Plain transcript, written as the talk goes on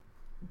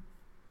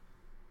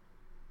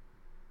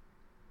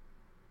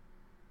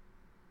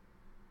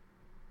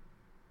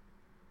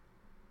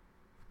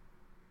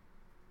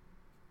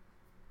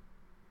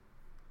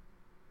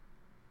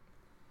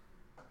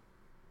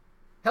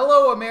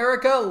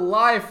America,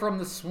 live from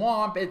the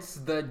swamp. It's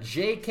the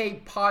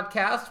JK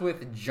podcast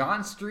with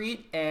John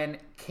Street and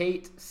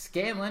Kate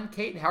Scanlon.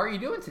 Kate, how are you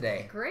doing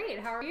today? Great.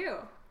 How are you?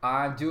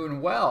 I'm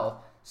doing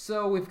well.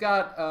 So we've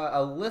got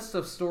a list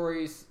of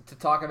stories to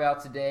talk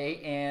about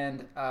today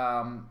and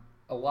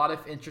a lot of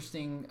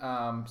interesting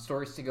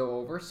stories to go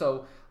over.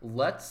 So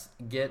let's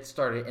get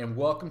started. And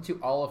welcome to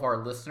all of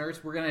our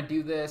listeners. We're going to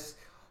do this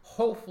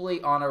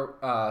hopefully on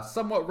a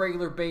somewhat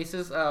regular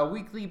basis,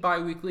 weekly,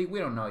 bi-weekly. We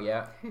don't know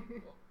yet.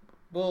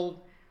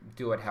 We'll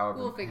do it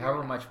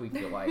however much we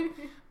feel like.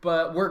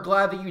 But we're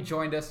glad that you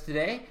joined us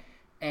today,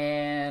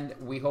 and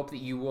we hope that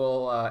you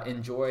will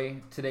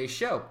enjoy today's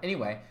show.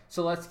 Anyway,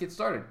 so let's get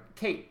started.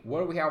 Kate,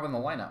 what do we have in the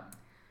lineup?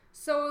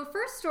 So the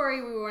first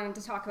story we wanted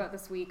to talk about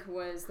this week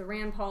was the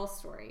Rand Paul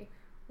story,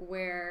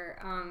 where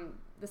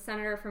the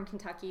senator from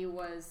Kentucky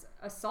was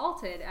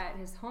assaulted at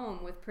his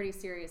home with pretty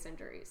serious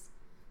injuries.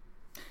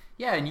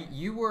 Yeah, and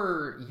you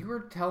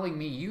were telling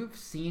me you've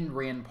seen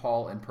Rand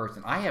Paul in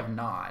person. I have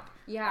not.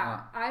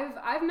 Yeah,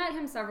 I've met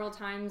him several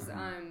times,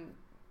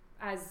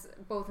 as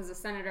both as a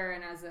senator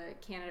and as a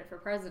candidate for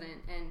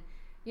president, and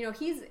you know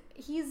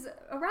he's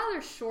a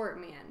rather short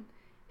man,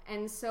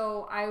 and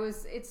so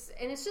it's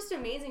just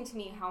amazing to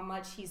me how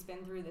much he's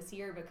been through this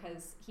year,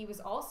 because he was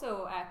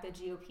also at the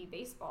GOP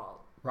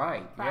baseball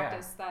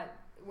practice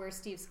where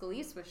Steve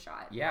Scalise was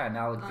shot. Yeah,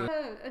 now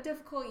a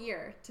difficult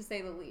year, to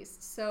say the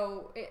least.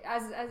 So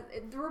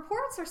the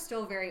reports are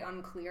still very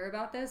unclear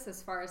about this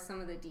as far as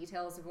some of the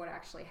details of what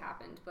actually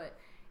happened, but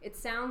it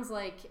sounds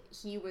like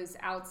he was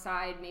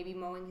outside maybe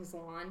mowing his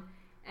lawn,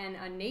 and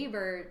a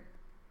neighbor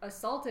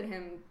assaulted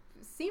him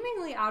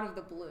seemingly out of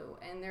the blue,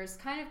 and there's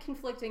kind of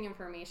conflicting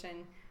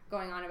information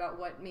going on about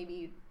what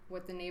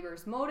the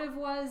neighbor's motive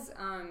was.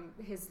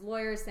 His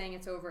lawyer is saying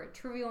it's over a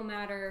trivial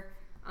matter,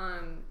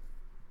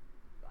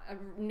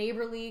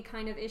 neighborly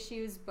kind of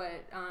issues,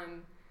 but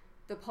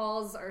the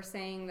Pauls are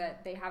saying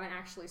that they haven't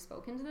actually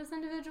spoken to this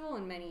individual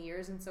in many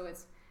years, and so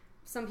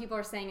some people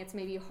are saying it's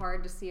maybe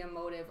hard to see a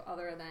motive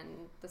other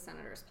than the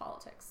senator's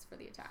politics for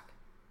the attack.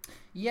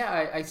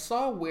 Yeah, I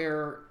saw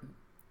where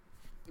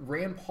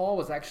Rand Paul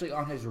was actually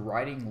on his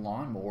riding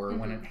lawnmower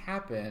when it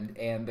happened,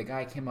 and the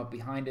guy came up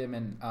behind him,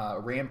 and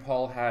Rand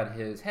Paul had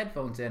his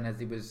headphones in as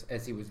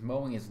he was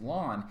mowing his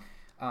lawn,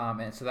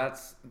 and so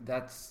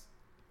that's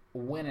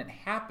when it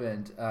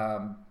happened.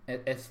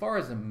 As far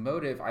as a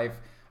motive,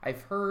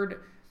 I've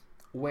heard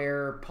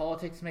where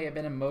politics may have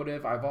been a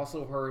motive. I've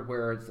also heard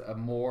where it's a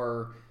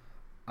more,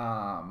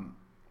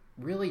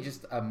 really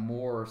just a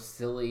more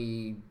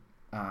silly,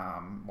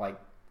 like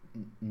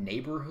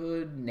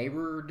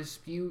neighbor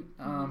dispute.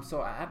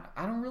 So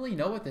I don't really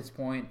know at this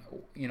point,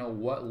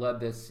 what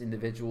led this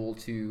individual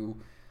to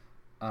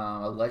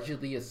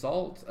allegedly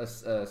assault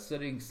a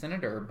sitting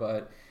senator,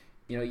 but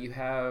you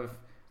have.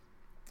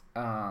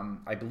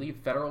 I believe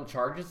federal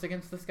charges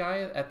against this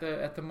guy at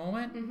the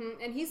moment,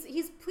 and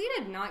he's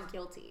pleaded not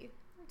guilty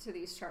to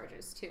these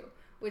charges too,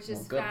 which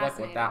is good fascinating. Luck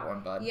with that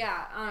one, bud.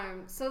 Yeah.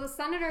 So the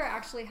senator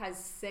actually has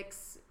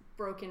 6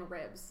 broken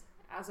ribs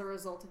as a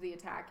result of the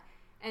attack,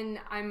 and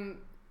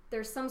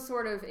there's some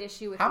sort of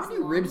issue with how his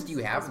many ribs lungs do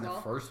you have in well.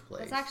 the first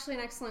place? That's actually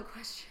an excellent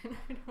question.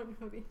 I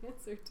don't know the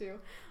answer to.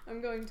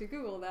 I'm going to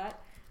Google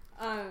that.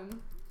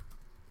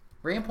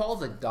 Rand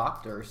Paul's a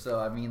doctor, so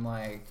I mean,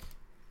 like.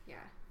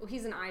 Well,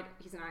 he's an eye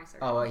surgeon.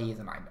 Oh, he's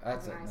an eye.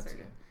 That's an eye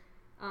surgeon.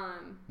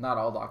 Good. Not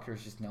all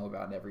doctors just know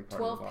about every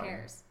part of the body.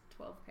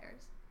 12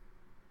 pairs.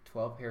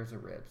 12 pairs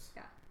of ribs.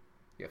 Yeah.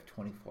 You have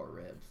 24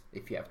 ribs.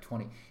 If you have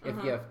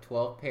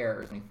 12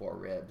 pairs, 24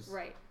 ribs.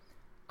 Right.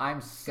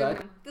 I'm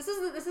such. This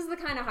is the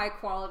kind of high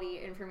quality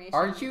information.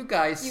 Aren't you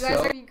guys? You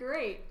guys are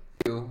great.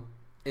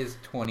 Is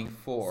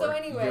 24. So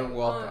anyway, you're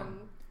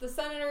welcome. The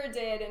senator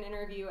did an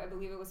interview, I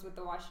believe it was with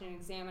the Washington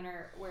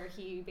Examiner, where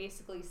he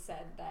basically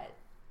said that.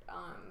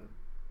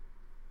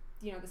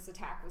 This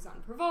attack was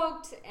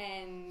unprovoked,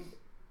 and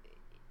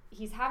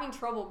he's having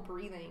trouble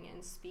breathing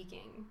and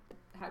speaking.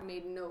 Had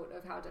made note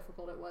of how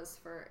difficult it was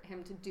for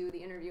him to do the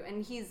interview,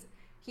 and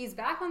he's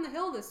back on the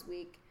Hill this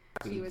week.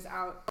 He was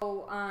out.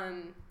 So,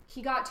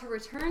 he got to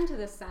return to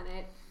the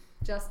Senate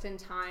just in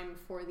time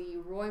for the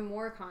Roy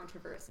Moore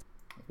controversy.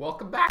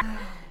 Welcome back.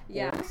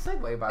 Yeah. Well,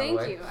 segue, by the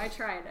way. Thank you. I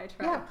tried.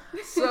 Yeah.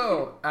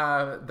 So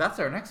that's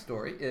our next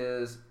story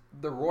is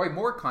the Roy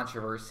Moore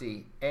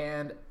controversy.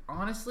 And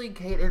honestly,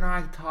 Kate and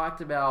I talked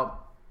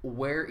about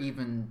where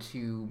even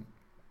to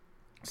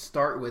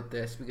start with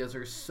this because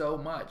there's so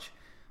much.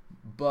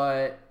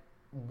 But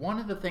one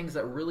of the things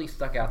that really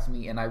stuck out to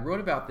me, and I wrote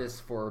about this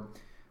for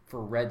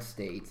Red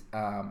State,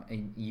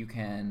 and you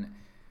can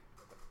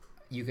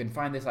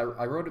find this. I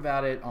wrote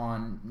about it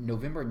on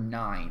November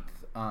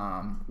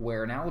 9th,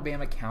 where an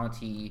Alabama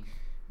County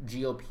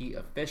GOP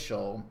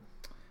official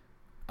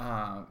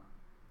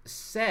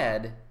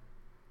said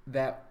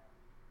that,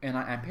 and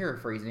I'm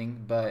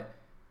paraphrasing, but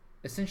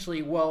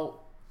essentially,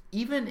 well,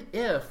 even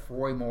if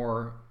Roy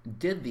Moore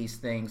did these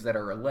things that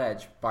are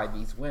alleged by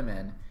these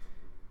women,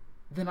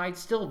 then I'd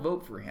still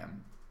vote for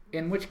him.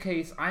 In which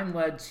case, I'm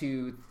led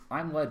to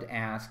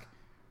ask,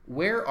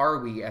 where are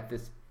we at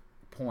this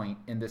point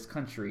in this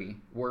country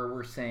where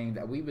we're saying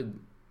that we would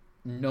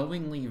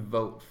knowingly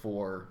vote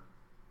for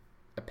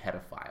a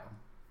pedophile.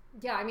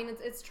 Yeah, I mean,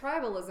 it's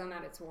tribalism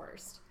at its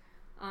worst.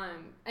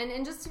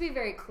 And just to be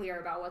very clear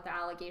about what the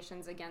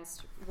allegations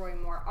against Roy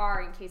Moore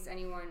are, in case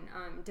anyone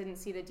didn't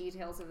see the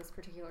details of this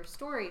particular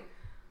story.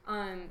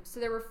 So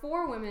there were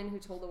 4 women who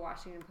told the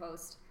Washington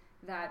Post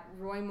that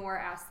Roy Moore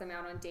asked them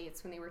out on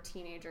dates when they were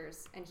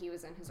teenagers and he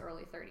was in his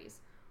early 30s.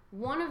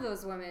 One of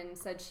those women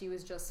said she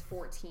was just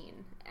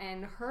 14,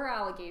 and her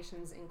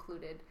allegations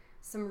included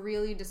some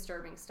really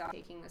disturbing stuff,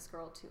 taking this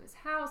girl to his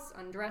house,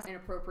 undressed,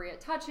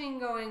 inappropriate touching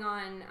going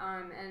on,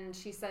 and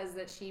she says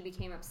that she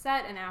became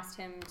upset and asked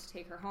him to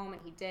take her home,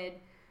 and he did.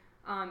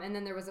 And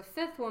then there was a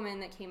 5th woman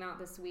that came out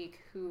this week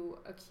who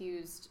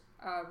accused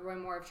Roy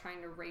Moore of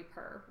trying to rape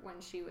her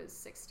when she was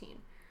 16.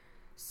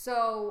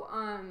 So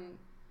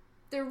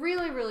they're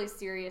really, really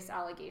serious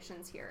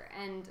allegations here.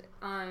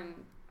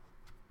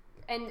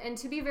 And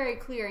to be very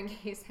clear, in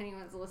case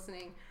anyone's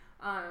listening,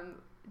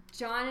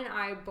 John and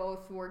I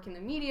both work in the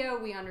media.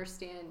 We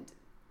understand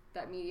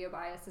that media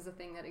bias is a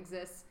thing that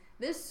exists.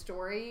 This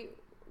story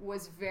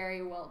was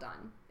very well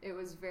done. It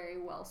was very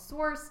well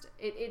sourced.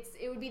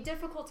 It would be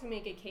difficult to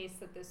make a case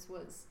that this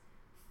was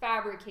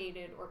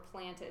fabricated or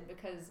planted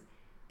because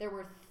there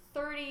were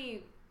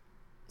 30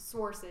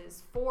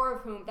 sources, 4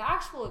 of whom the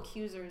actual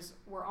accusers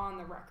were on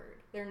the record.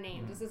 They're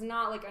named. This is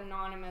not like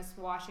anonymous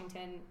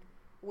Washington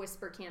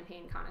whisper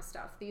campaign kind of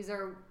stuff. These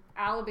are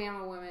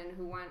Alabama women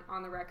who went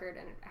on the record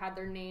and had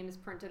their names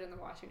printed in the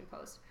Washington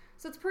Post.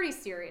 So it's pretty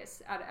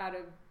serious at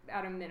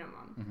a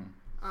minimum.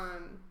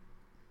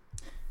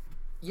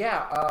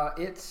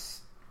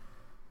 It's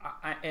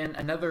and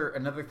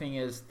another thing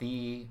is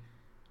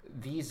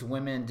these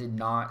women did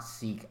not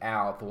seek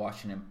out the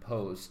Washington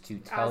Post to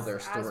tell their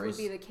stories. As would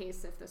be the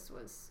case if this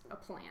was a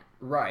plant.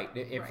 Right.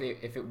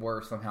 If it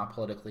were somehow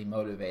politically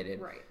motivated.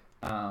 Right.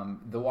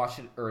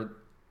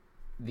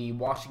 The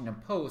Washington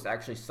Post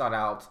actually sought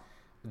out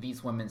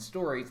these women's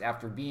stories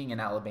after being in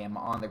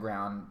Alabama on the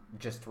ground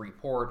just to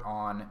report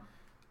on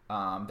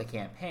the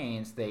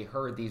campaigns. They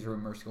heard these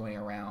rumors going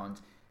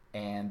around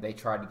and they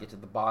tried to get to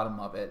the bottom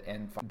of it,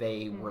 and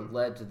they were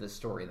led to this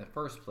story in the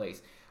first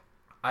place.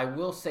 I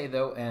will say,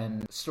 though,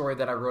 and a story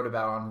that I wrote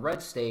about on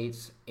Red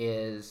States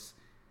is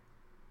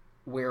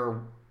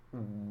where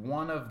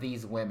one of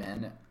these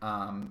women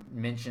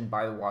mentioned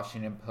by the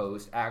Washington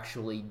Post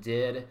actually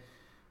did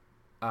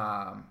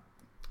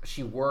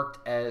she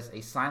worked as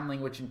a sign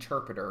language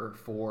interpreter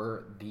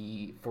for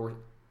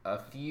a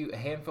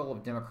handful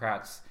of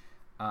Democrats'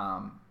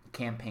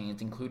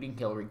 campaigns, including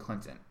Hillary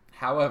Clinton.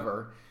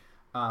 However,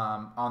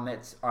 on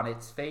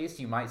its face,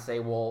 you might say,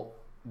 well,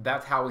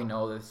 that's how we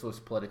know this was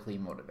politically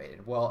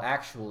motivated. Well,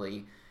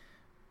 actually,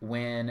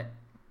 when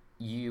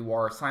you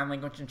are a sign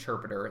language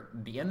interpreter,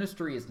 the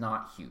industry is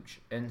not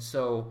huge, and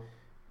so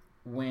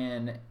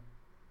when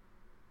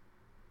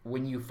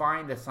you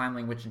find a sign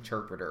language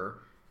interpreter,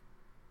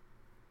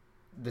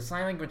 the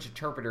sign language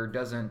interpreter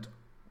doesn't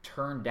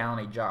turn down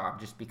a job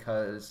just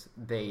because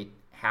they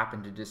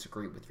happen to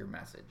disagree with your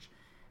message.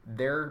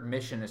 Their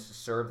mission is to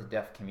serve the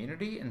deaf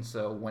community, and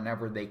so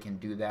whenever they can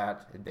do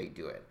that, they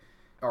do it.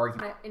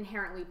 Not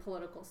inherently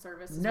political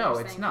service. No,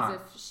 it's not.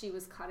 As if she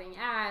was cutting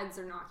ads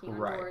or knocking on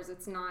doors.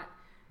 It's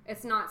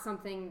not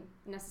something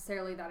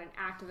necessarily that an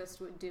activist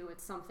would do.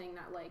 It's something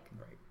that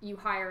you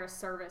hire a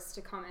service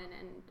to come in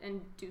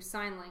and do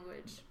sign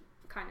language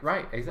kind of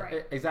thing.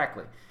 Right,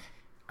 exactly.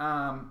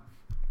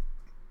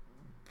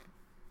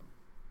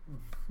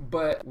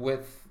 But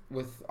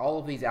with all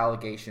of these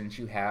allegations,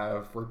 you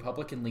have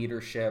Republican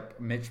leadership,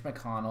 Mitch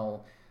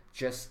McConnell.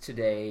 Just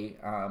today,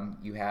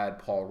 you had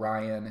Paul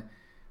Ryan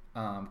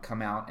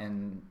come out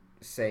and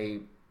say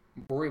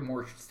Roy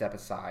Moore should step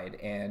aside,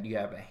 and you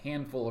have a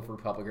handful of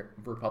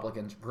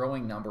Republicans,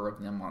 growing number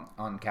of them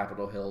on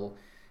Capitol Hill,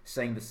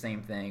 saying the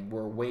same thing.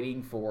 We're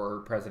waiting for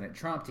President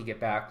Trump to get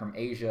back from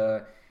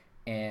Asia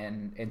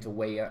and to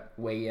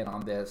weigh in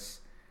on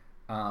this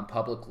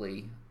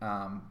publicly.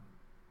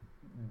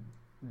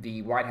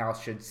 The White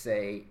House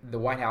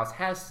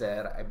has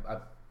said, I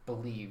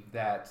believe,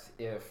 that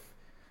if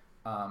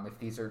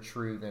these are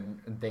true,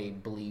 then they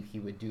believe he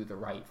would do the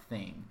right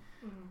thing.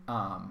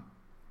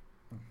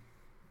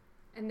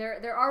 And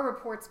there are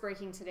reports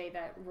breaking today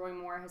that Roy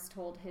Moore has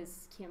told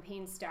his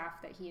campaign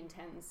staff that he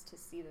intends to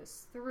see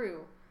this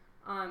through.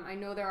 I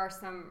know there are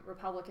some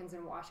Republicans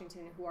in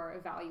Washington who are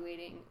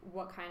evaluating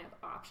what kind of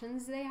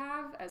options they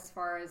have as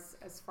far as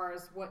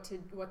what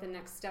the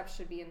next step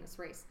should be in this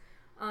race.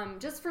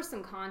 Just for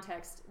some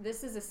context,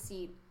 this is a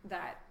seat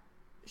that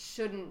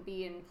shouldn't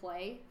be in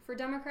play for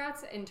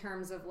Democrats in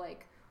terms of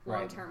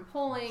long-term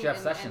polling. Jeff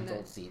Sessions'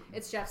 old seat.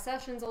 It's Jeff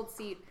Sessions' old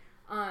seat.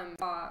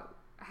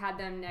 Had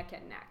them neck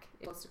and neck,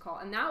 it's supposed to call,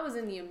 and that was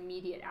in the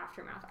immediate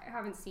aftermath. I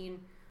haven't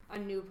seen a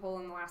new poll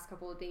in the last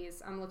couple of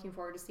days. I'm looking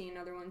forward to seeing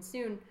another one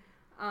soon.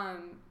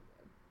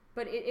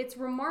 But it's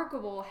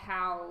remarkable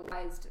how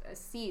a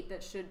seat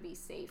that should be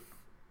safe,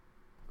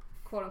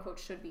 quote unquote,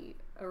 should be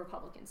a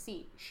Republican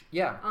seat.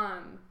 Yeah.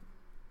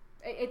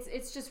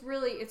 It's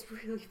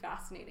really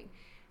fascinating.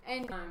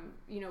 And,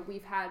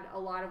 we've had a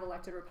lot of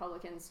elected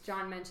Republicans.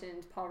 John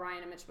mentioned Paul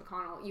Ryan and Mitch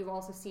McConnell. You've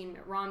also seen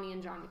Mitt Romney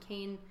and John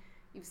McCain.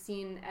 You've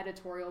seen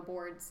editorial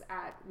boards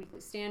at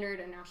Weekly Standard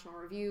and National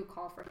Review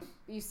call for him.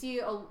 You see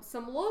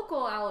some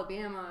local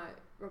Alabama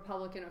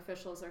Republican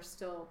officials are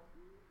still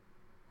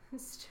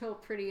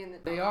pretty in the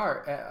dark. They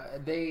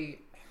are.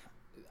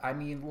 I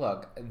mean,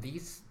 look,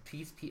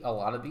 a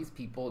lot of these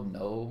people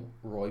know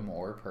Roy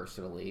Moore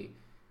personally,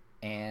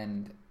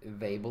 and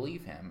they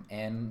believe him.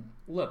 And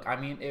look, I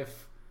mean,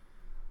 if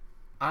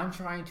I'm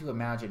trying to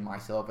imagine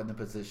myself in the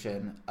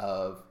position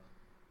of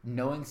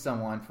knowing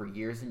someone for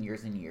years and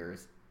years and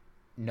years,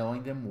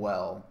 knowing them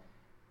well,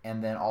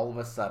 and then all of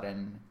a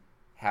sudden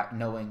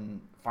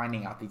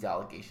finding out these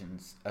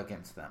allegations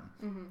against them.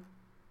 Mm-hmm.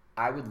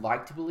 I would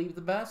like to believe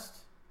the best.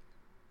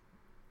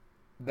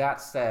 That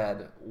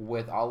said,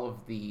 with all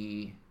of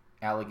the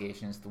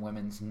allegations, the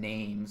women's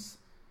names,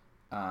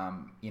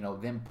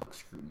 them put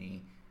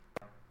scrutiny,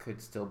 I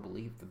could still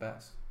believe the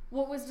best.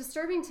 What was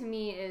disturbing to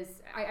me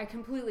is I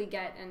completely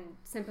get and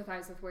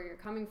sympathize with where you're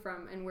coming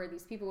from and where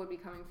these people would be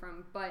coming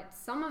from, but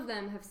some of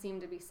them have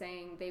seemed to be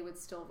saying they would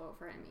still vote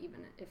for him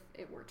even if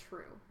it were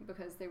true,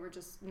 because they were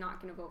just not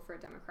going to vote for a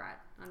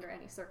Democrat under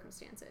any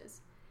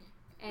circumstances.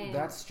 And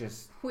that's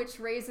just... Which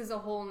raises a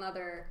whole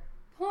nother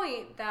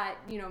point that,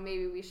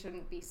 maybe we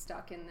shouldn't be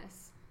stuck in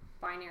this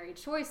binary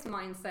choice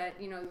mindset.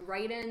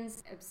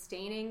 Write-ins,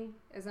 abstaining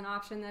is an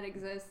option that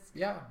exists.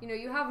 Yeah.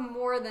 You have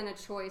more than a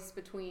choice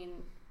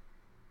between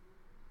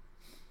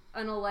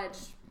an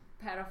alleged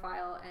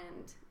pedophile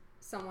and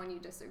someone you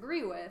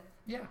disagree with.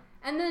 Yeah.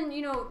 And then,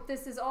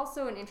 this is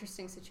also an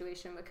interesting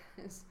situation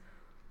because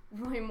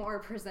Roy Moore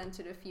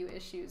presented a few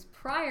issues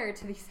prior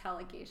to these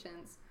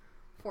allegations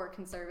for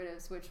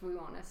conservatives, which we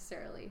won't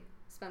necessarily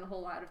spend a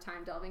whole lot of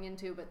time delving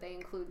into, but they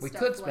include we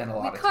stuff could spend a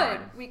lot of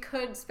time. We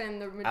could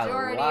spend the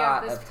majority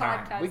of this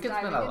podcast we could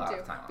spend a lot into.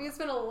 Of time. We could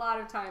spend a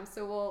lot of time,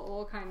 so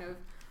we'll kind of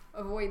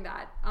avoid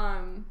that.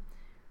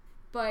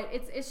 But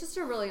it's just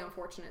a really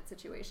unfortunate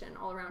situation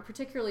all around,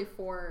 particularly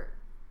for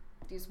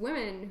these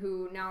women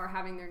who now are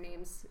having their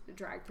names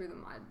dragged through the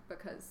mud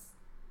because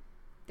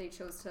they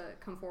chose to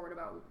come forward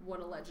about what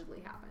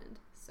allegedly happened.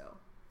 So,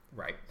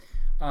 right.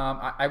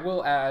 I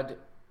will add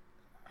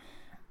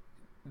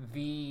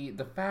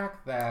the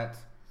fact that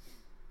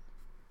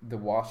the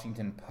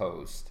Washington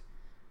Post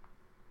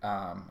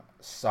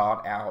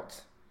sought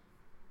out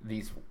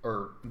these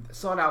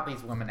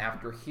women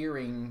after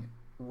hearing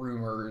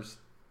rumors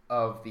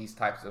of these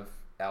types of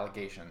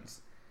allegations.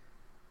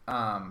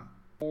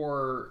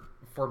 For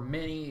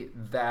many,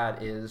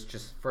 that is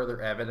just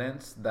further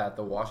evidence that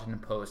the Washington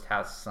Post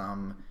has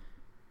some,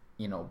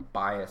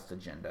 biased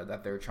agenda,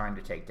 that they're trying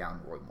to take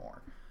down Roy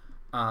Moore.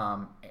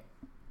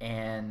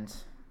 And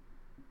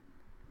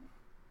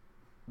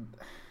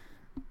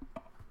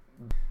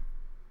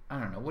I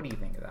don't know. What do you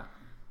think of that?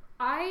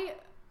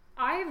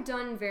 I've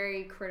done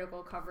very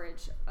critical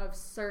coverage of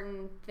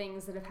certain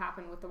things that have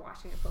happened with the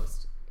Washington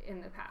Post in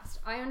the past.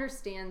 I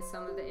understand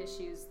some of the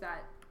issues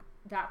that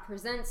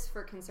presents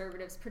for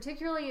conservatives,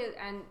 particularly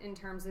and in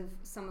terms of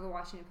some of the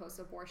Washington Post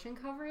abortion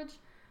coverage.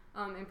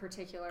 In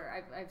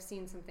particular, I've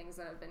seen some things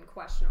that have been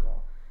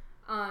questionable.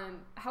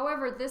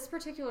 However, this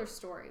particular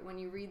story, when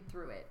you read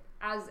through it,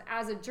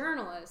 as a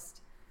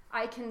journalist,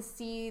 I can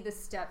see the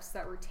steps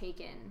that were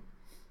taken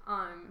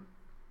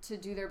to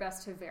do their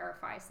best to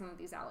verify some of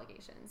these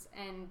allegations.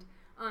 And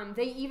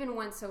they even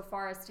went so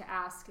far as to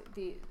ask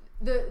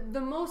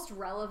the most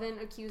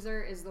relevant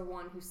accuser is the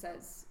one who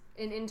says,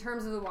 in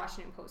terms of the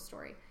Washington Post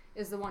story,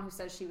 is the one who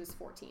says she was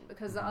 14,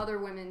 because the other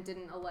women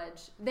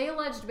they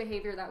alleged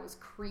behavior that was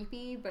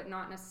creepy but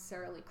not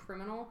necessarily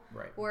criminal.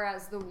 Right.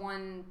 Whereas the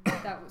one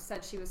that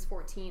said she was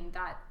 14,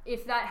 that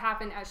if that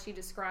happened as she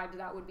described,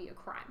 that would be a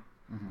crime.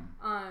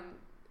 Mm-hmm.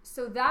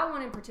 So that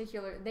one in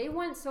particular, they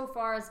went so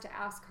far as to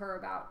ask her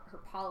about her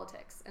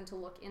politics and to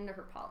look into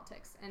her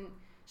politics. And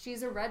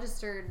she's a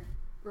registered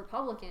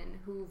Republican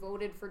who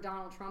voted for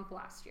Donald Trump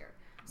last year.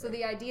 So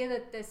the idea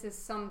that this is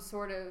some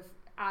sort of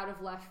out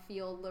of left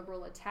field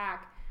liberal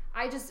attack,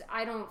 I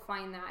don't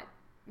find that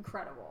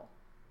credible.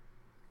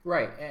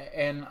 Right.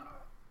 And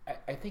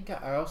I think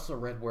I also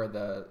read where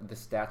the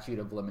statute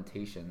of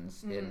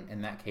limitations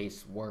in that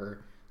case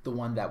were the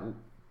one that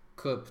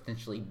could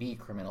potentially be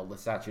criminal. The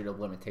statute of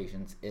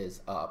limitations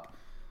is up,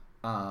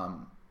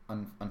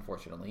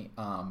 unfortunately.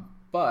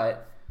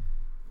 But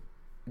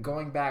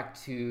going back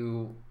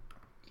to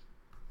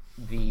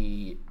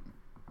the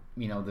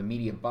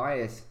media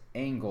bias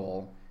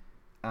angle,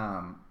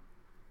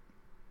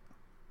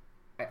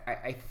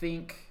 I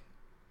think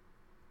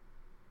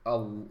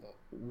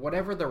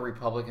whatever the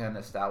Republican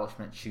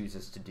establishment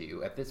chooses to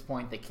do, at this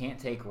point, they can't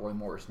take Roy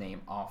Moore's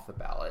name off the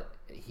ballot.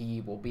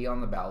 He will be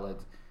on the ballot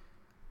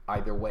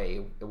either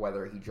way,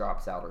 whether he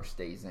drops out or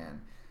stays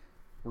in.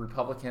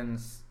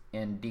 Republicans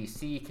in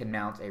D.C. can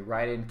mount a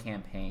write-in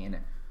campaign,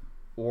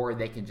 or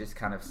they can just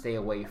kind of stay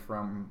away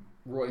from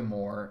Roy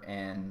Moore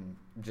and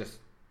just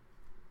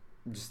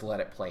let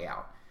it play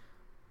out.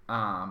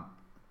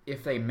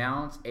 If they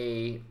mount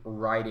a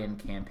write-in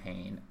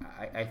campaign,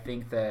 I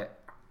think that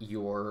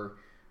you're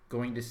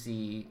going to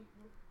see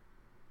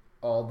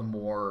all the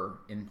more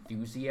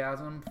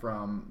enthusiasm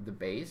from the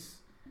base,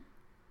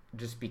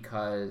 just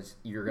because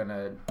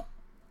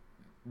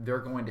they're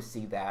going to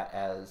see that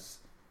as,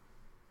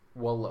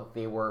 well, look,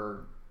 they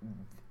were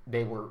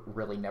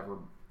really never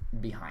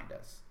behind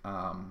us.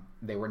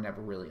 They were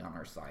never really on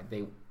our side.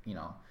 They,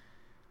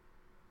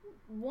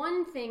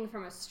 One thing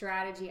from a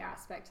strategy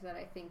aspect that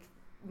I think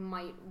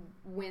might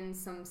win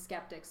some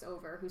skeptics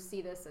over who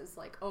see this as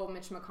like, oh,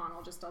 Mitch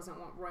McConnell just doesn't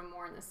want Roy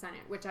Moore in the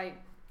Senate, which I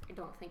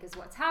don't think is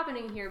what's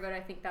happening here, but I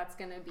think that's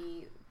going to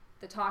be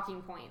the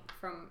talking point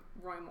from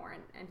Roy Moore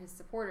and his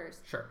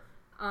supporters. Sure.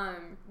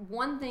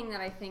 One thing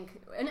that I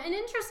think, an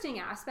interesting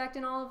aspect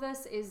in all of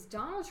this is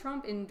Donald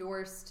Trump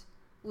endorsed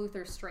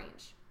Luther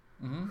Strange,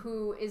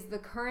 who is the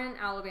current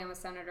Alabama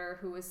senator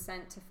who was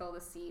sent to fill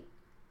the seat.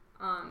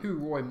 Who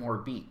Roy Moore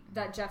beat.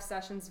 That Jeff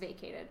Sessions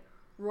vacated.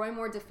 Roy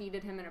Moore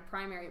defeated him in a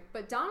primary,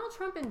 but Donald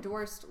Trump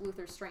endorsed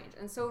Luther Strange.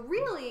 And so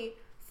really,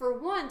 for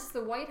once,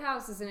 the White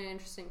House is in an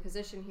interesting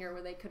position here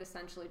where they could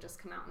essentially just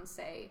come out and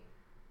say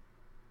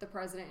the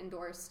president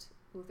endorsed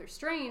Luther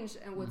Strange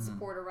and would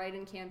support a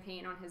write-in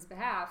campaign on his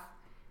behalf.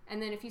 And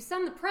then if you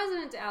send the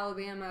president to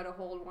Alabama to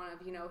hold one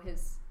of,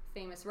 his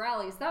famous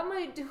rallies, that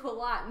might do a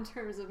lot in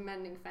terms of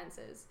mending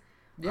fences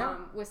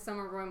with some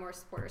of Roy Moore's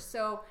supporters.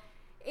 So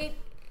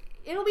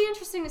it'll be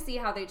interesting to see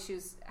how they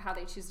choose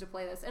to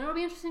play this, and it'll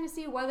be interesting to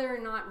see whether or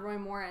not Roy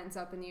Moore ends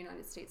up in the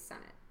United States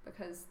Senate,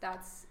 because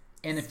that's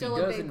still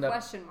a big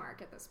question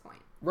mark at this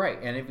point. Right,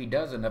 and if he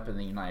does end up in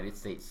the United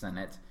States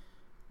Senate,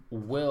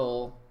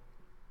 will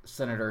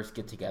senators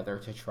get together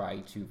to try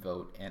to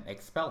vote and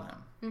expel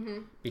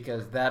him?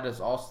 Because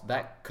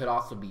that could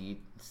also be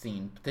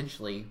seen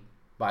potentially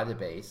by the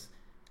base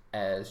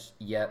as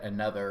yet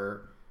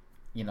another,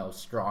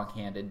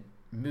 strong-handed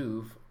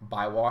move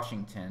by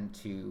Washington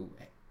to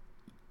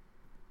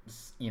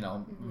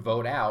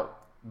vote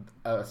out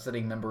a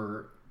sitting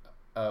member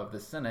of the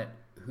Senate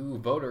who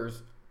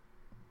voters,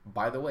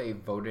 by the way,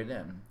 voted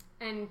in.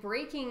 And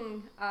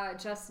breaking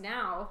just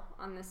now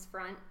on this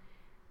front,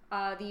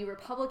 the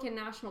Republican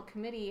National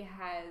Committee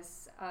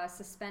has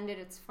suspended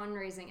its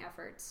fundraising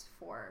efforts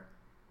for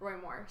Roy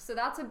Moore. So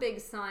that's a big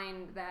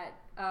sign that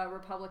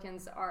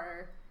Republicans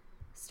are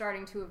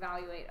starting to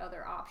evaluate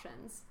other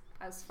options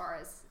as far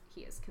as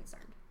he is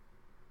concerned.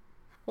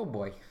 Oh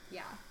boy.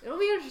 Yeah, it'll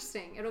be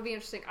interesting.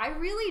 I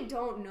really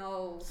don't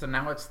know. So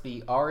now it's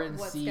the RNC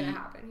what's going to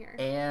happen here,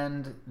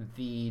 and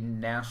the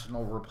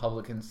National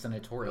Republican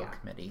Senatorial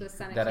Committee, the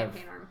Senate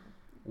campaign arm,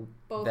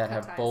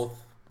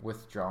 both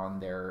withdrawn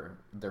their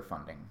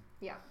funding.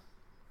 Yeah,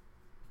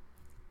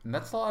 and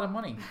that's a lot of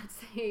money.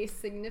 That's a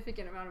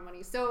significant amount of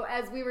money. So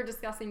as we were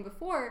discussing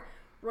before,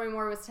 Roy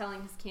Moore was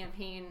telling his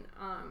campaign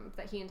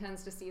that he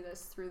intends to see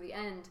this through the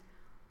end.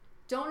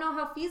 Don't know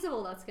how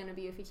feasible that's going to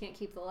be if you can't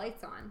keep the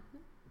lights on.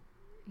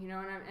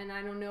 And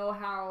I don't know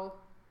how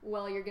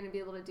well you're going to be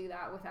able to do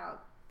that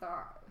without the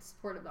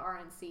support of the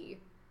RNC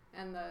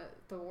and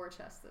the war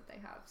chest that they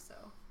have. So,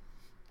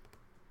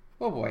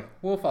 oh boy,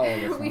 we'll follow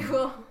this.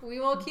 we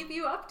will keep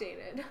you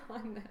updated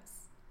on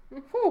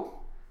this. Whew.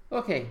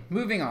 Okay,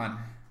 moving on.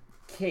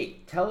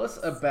 Kate, tell us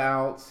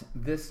about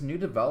this new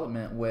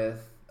development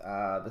with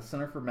the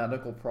Center for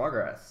Medical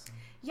Progress.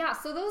 Yeah,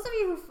 so those of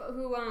you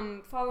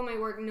who follow my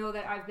work know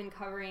that I've been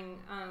covering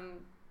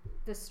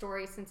this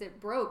story since it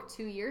broke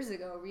 2 years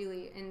ago,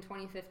 really, in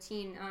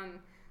 2015.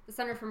 The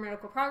Center for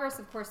Medical Progress,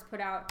 of course,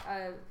 put out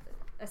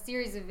a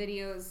series of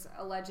videos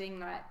alleging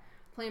that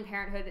Planned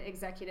Parenthood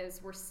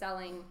executives were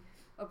selling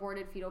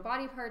aborted fetal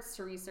body parts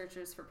to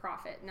researchers for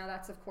profit. Now,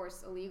 that's, of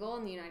course, illegal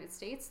in the United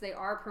States. They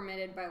are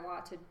permitted by law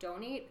to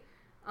donate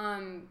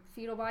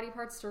fetal body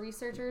parts to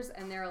researchers,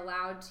 and they're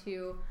allowed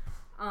to...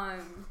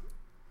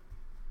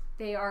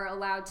 They are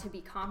allowed to be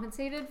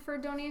compensated for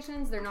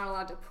donations. They're not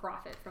allowed to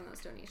profit from those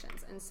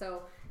donations. And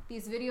so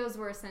these videos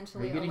were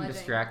essentially alleging... Are you getting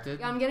distracted?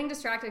 Yeah, I'm getting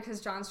distracted because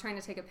John's trying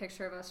to take a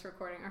picture of us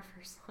recording our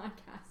first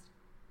podcast.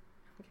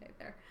 Okay,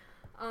 there.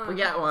 We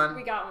got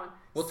one.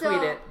 We'll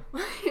tweet it.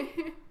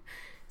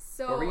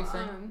 So, what were you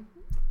saying?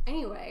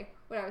 Anyway,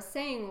 what I was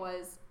saying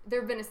was there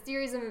have been a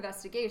series of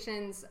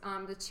investigations,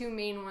 the two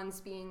main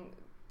ones being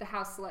the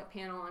House Select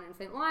Panel on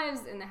Infant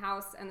Lives in the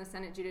House, and the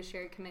Senate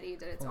Judiciary Committee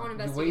did its own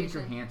investigation. You waved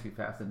your hand too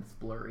fast and it's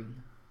blurry.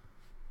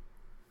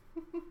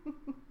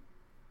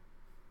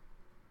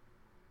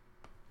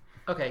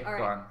 Okay, all right.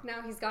 Go on. Now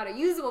he's got a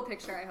usable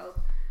picture, I hope.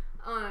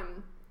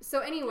 So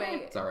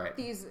anyway, it's all right.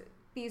 These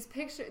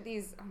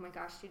oh my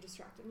gosh, you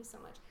distracted me so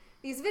much.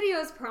 These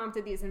videos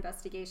prompted these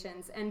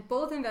investigations, and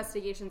both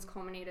investigations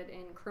culminated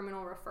in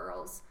criminal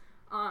referrals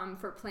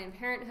for Planned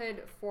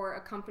Parenthood, for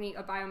a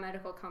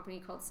biomedical company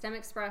called STEM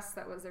Express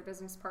that was their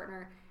business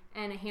partner,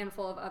 and a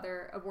handful of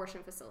other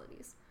abortion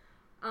facilities.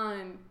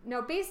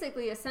 Now,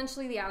 basically,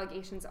 essentially, the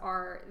allegations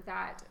are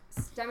that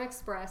STEM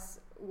Express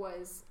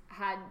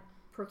had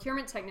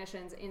procurement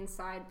technicians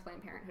inside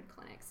Planned Parenthood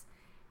clinics,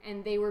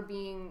 and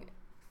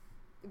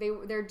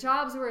their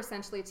jobs were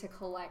essentially to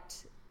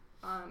collect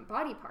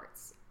body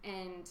parts,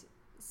 and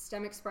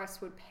STEM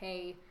Express would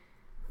pay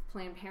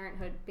Planned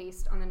Parenthood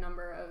based on the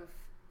number of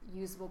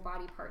usable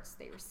body parts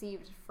they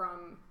received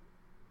from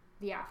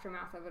the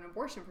aftermath of an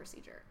abortion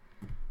procedure.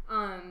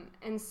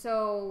 And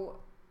so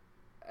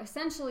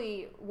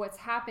essentially what's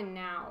happened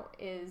now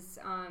is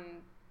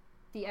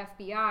the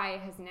FBI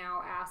has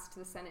now asked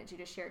the Senate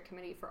Judiciary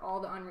Committee for all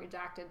the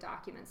unredacted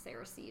documents they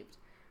received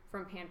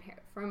from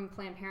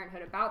Planned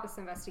Parenthood about this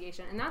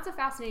investigation. And that's a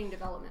fascinating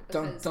development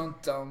because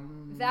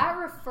that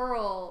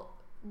referral,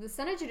 the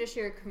Senate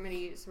Judiciary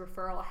Committee's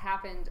referral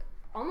happened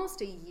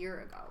almost a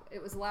year ago.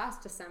 It was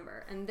last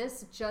December, and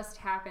this just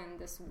happened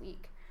this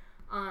week.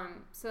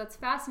 So it's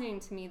fascinating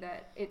to me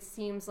that it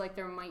seems like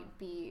there might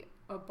be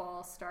a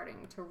ball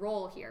starting to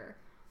roll here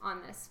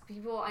on this.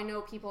 I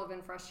know people have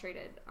been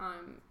frustrated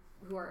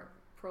who are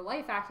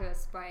pro-life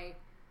activists by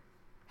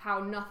how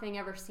nothing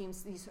ever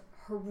seems, these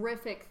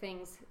horrific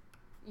things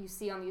you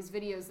see on these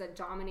videos that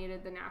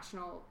dominated the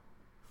national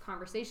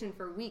conversation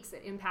for weeks,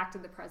 that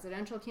impacted the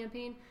presidential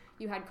campaign.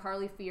 You had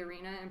Carly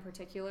Fiorina in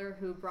particular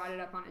who brought it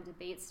up on a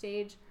debate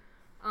stage.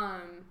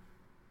 And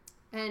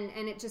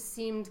it just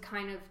seemed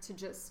kind of to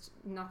just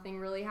nothing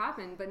really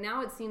happened. But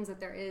now it seems that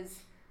there is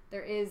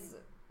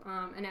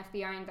an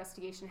FBI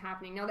investigation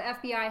happening. Now the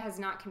FBI has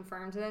not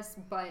confirmed this,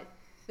 but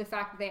the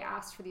fact that they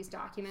asked for these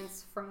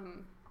documents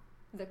from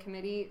the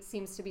committee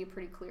seems to be a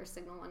pretty clear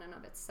signal in and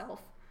of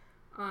itself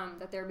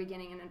that they're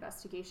beginning an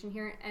investigation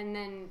here. And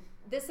then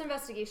this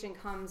investigation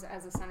comes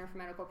as the Center for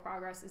Medical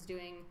Progress is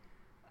doing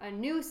a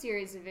new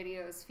series of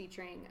videos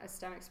featuring a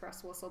STEM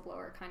Express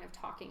whistleblower kind of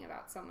talking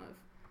about some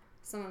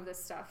of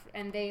this stuff.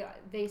 And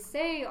they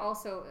say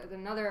also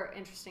another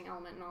interesting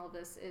element in all of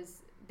this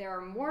is there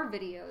are more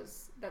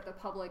videos that the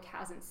public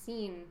hasn't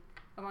seen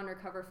of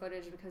undercover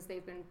footage because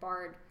they've been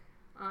barred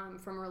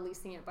from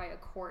releasing it by a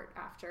court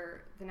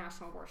after the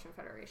National Abortion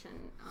Federation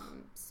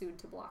sued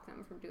to block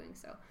them from doing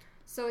so.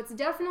 So it's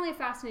definitely a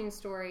fascinating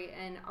story,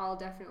 and I'll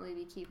definitely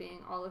be keeping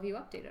all of you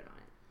updated on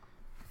it.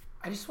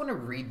 I just want to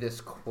read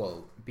this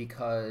quote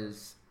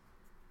because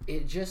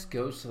it just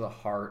goes to the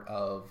heart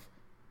of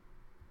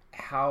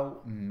how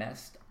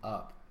messed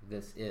up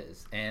this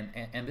is. And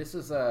this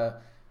is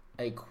a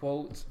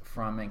quote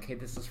from, and Kate,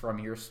 this is from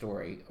your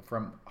story,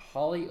 from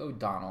Holly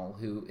O'Donnell,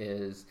 who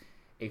is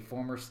a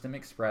former STEM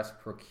Express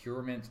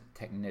procurement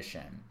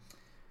technician.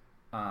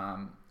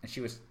 And she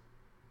was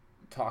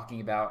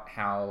talking about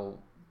how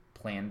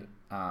planned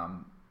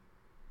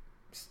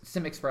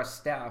STEM Express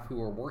staff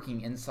who are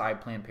working inside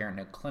Planned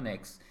Parenthood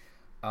clinics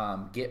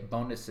get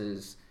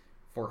bonuses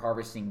for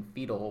harvesting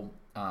fetal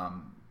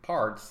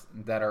parts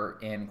that are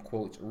in,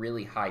 quote,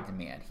 really high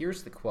demand.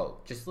 Here's the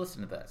quote. Just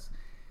listen to this.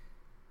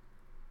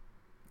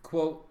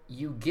 Quote,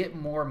 "You get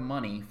more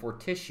money for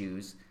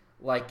tissues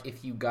like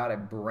if you got a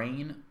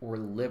brain or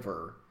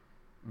liver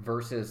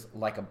versus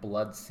like a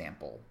blood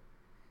sample.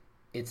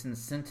 It's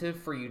incentive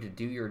for you to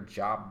do your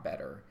job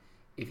better.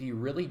 If you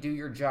really do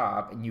your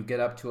job and you get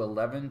up to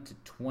 11 to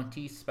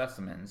 20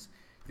 specimens,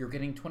 you're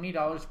getting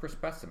 $20 per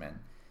specimen.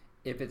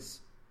 If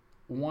it's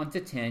 1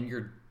 to 10,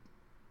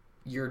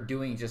 you're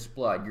doing just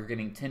blood. You're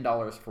getting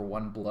 $10 for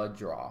one blood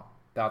draw.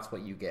 That's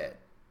what you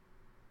get."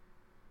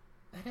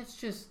 That is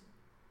just...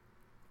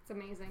 It's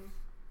amazing.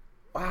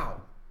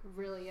 Wow. It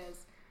really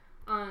is.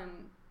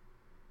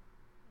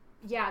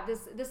 Yeah,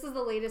 this is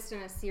the latest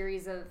in a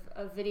series of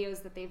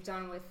videos that they've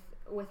done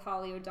with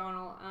Holly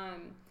O'Donnell.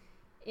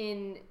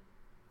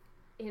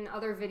 In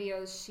other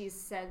videos, she's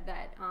said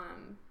that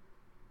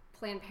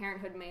Planned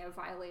Parenthood may have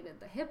violated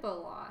the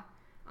HIPAA law,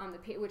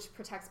 which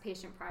protects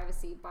patient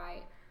privacy,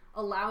 by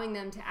allowing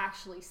them to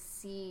actually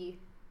see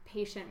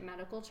patient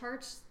medical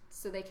charts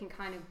so they can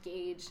kind of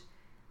gauge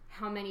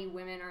how many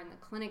women are in the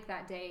clinic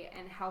that day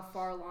and how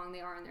far along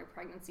they are in their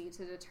pregnancy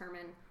to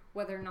determine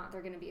whether or not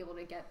they're going to be able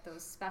to get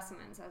those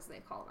specimens, as they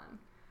call them.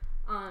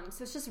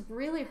 So it's just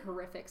really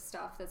horrific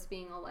stuff that's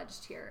being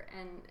alleged here,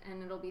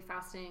 and it'll be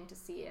fascinating to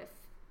see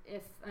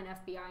if an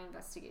FBI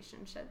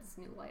investigation sheds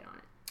new light on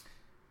it.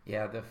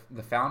 Yeah,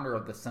 the founder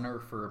of the Center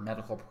for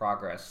Medical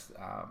Progress,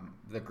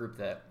 the group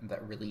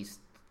that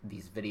released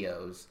these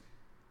videos,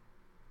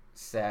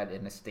 said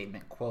in a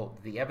statement,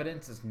 quote, "The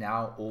evidence is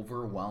now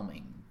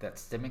overwhelming that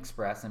STEM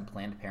Express and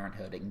Planned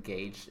Parenthood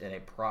engaged in a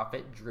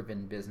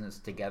profit-driven business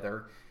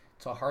together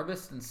to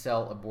harvest and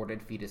sell aborted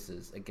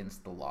fetuses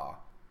against the law.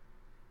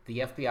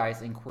 The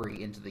FBI's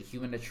inquiry into the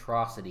human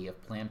atrocity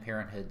of Planned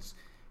Parenthood's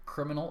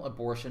criminal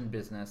abortion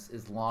business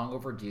is long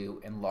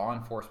overdue, and law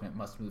enforcement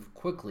must move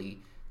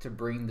quickly to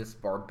bring this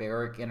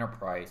barbaric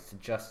enterprise to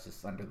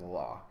justice under the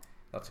law."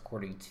 That's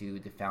according to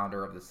the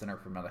founder of the Center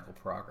for Medical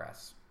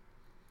Progress.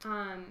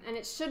 And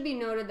it should be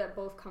noted that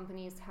both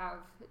companies have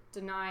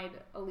denied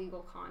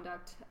illegal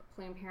conduct.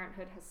 Planned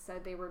Parenthood has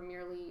said they were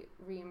merely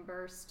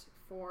reimbursed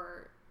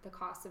for the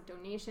cost of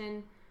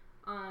donation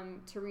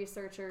to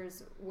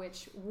researchers,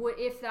 which would,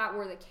 if that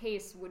were the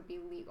case, would be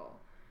legal.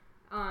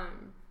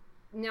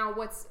 Now,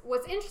 what's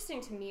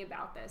interesting to me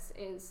about this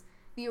is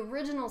the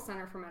original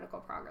Center for Medical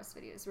Progress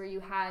videos, where you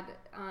had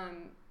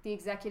the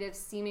executives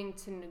seeming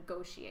to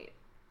negotiate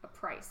a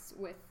price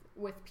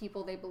with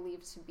people they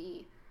believed to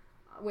be,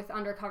 with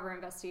undercover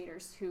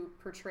investigators who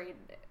portrayed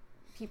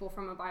people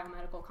from a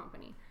biomedical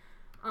company.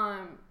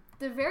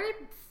 The very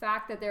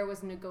fact that there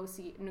was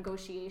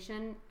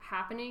negotiation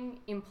happening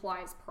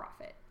implies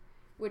profit,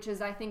 which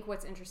is, I think,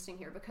 what's interesting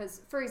here.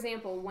 Because, for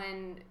example,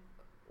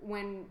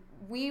 when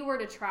we were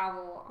to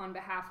travel on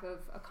behalf of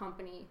a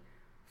company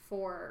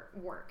for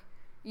work,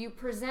 you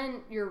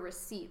present your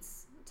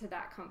receipts to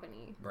that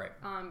company, right?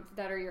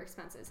 That are your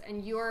expenses,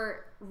 and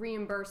you're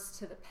reimbursed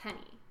to the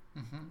penny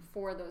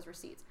for those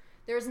receipts.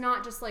 There's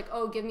not just like,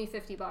 oh, give me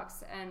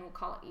 $50 and we'll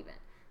call it even.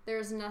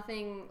 There's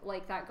nothing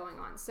like that going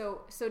on.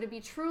 So to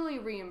be truly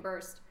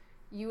reimbursed,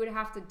 you would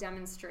have to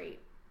demonstrate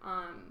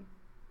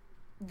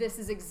this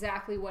is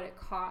exactly what it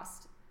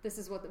cost. This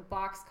is what the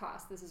box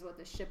cost. This is what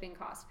the shipping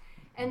cost.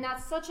 And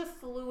that's such a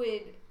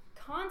fluid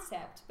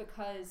concept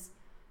because,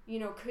 you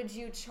know, could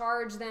you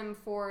charge them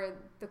for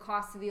the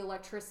cost of the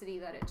electricity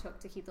that it took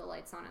to keep the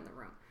lights on in the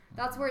room?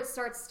 That's where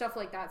stuff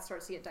like that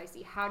starts to get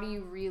dicey. How do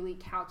you really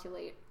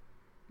calculate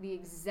the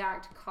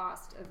exact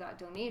cost of that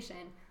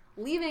donation,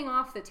 leaving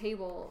off the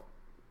table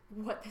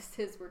what this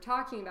is we're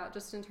talking about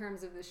just in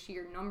terms of the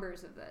sheer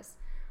numbers of this?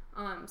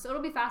 So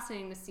it'll be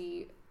fascinating to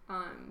see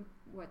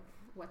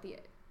what the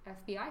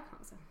FBI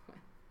comes up with.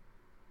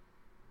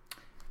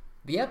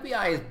 The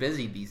FBI is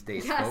busy these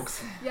days,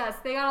 folks. Yes,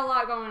 they got a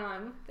lot going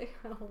on.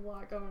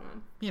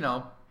 You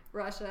know,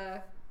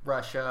 Russia,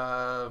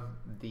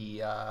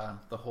 the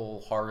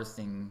whole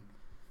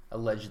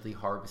allegedly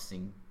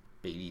harvesting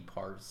baby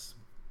parts.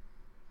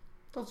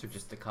 Those are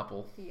just a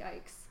couple.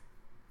 Yikes.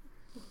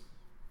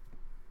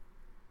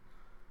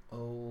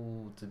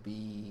 Oh, to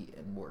be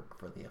and work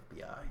for the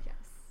FBI. Yes.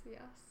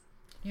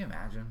 Can you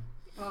imagine?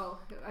 Oh,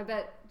 I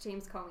bet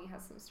James Comey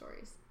has some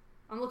stories.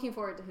 I'm looking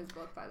forward to his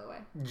book, by the way.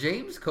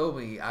 James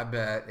Comey, I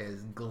bet,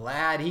 is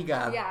glad he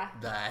got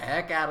the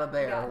heck out of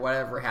there,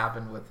 whatever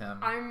happened with him.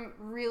 I'm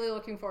really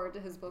looking forward to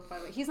his book, by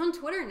the way. He's on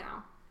Twitter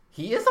now.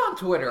 He is on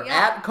Twitter,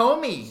 at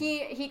Comey.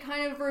 He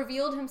kind of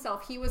revealed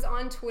himself. He was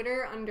on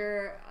Twitter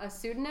under a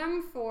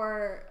pseudonym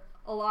for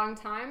a long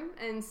time,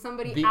 and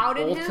somebody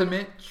outed him. The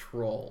ultimate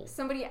troll.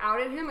 Somebody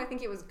outed him. I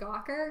think it was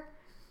Gawker.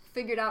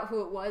 Figured out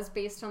who it was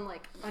based on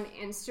like an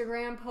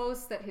Instagram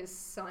post that his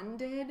son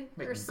did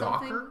or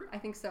something. Gawker? I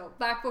think so.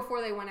 Back before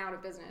they went out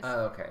of business.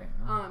 Oh, okay.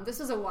 This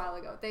was a while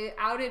ago. They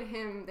outed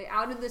him. They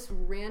outed this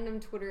random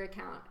Twitter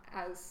account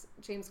as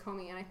James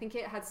Comey, and I think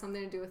it had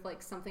something to do with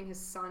like something his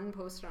son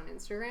posted on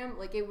Instagram.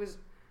 Like it was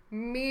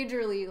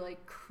majorly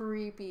like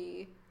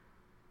creepy.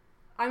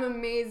 I'm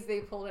amazed they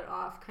pulled it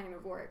off kind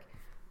of work.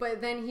 But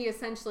then he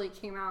essentially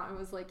came out and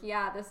was like,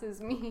 yeah, this is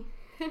me.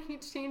 And he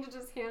changed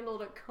his handle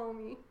to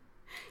Comey.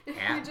 And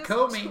he just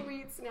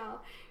tweets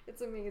now.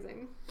 It's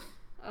amazing.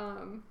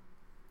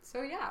 So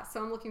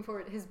I'm looking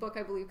forward. His book,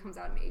 I believe, comes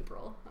out in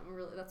April.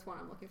 That's one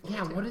I'm looking forward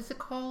to. Yeah, what is it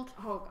called?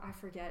 Oh, I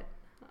forget.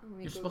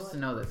 You're supposed to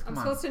know this. I'm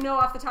supposed to know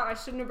off the top. I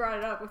shouldn't have brought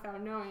it up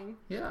without knowing.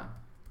 Yeah.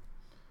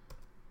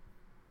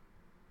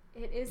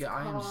 It is called...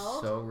 I am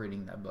so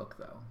reading that book,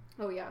 though.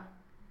 Oh, yeah.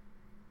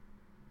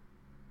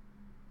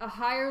 A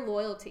Higher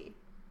Loyalty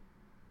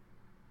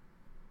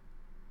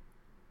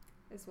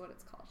is what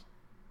it's called.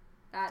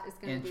 That is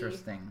going to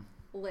be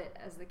lit,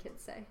 as the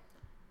kids say.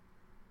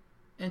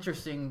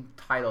 Interesting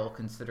title,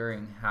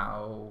 considering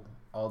how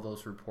all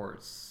those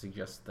reports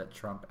suggest that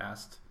Trump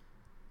asked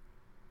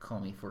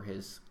Comey for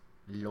his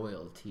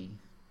loyalty.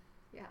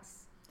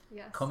 Yes.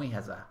 Comey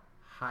has a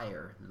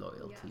higher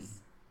loyalty.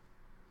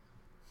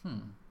 Yes.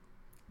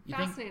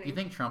 Fascinating. You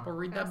think Trump will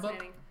read that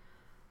book?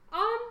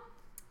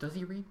 Does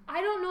he read?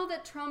 I don't know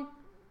that Trump...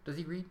 Does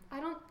he read?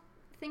 I don't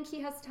think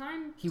he has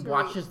time He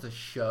watches the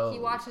show. He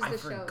watches the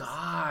shows. I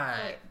forgot.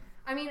 But,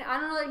 I mean, I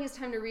don't know that he has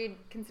time to read,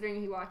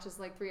 considering he watches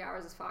like 3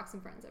 hours of Fox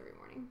and Friends every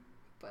morning.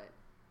 But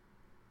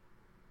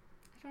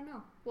I don't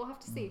know. We'll have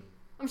to see.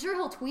 I'm sure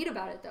he'll tweet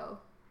about it, though,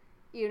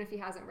 even if he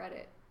hasn't read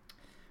it.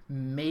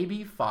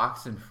 Maybe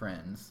Fox and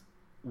Friends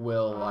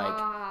will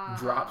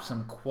drop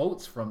some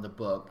quotes from the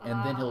book,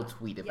 and then he'll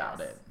tweet about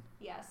it.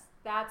 Yes,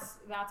 that's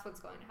what's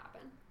going to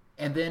happen.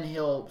 And then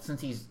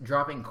since he's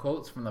dropping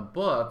quotes from the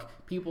book,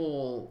 people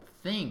will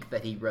think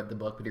that he read the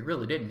book, but he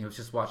really didn't. He was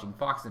just watching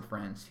Fox and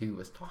Friends, who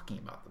was talking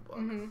about the book.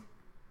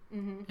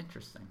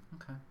 Interesting.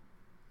 Okay.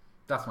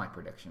 That's my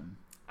prediction.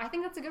 I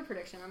think that's a good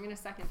prediction. I'm going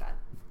to second that.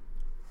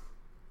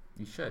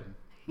 You should.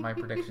 My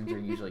predictions are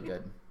usually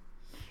good.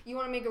 You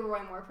want to make a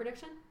Roy Moore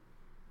prediction?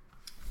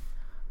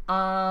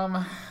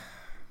 I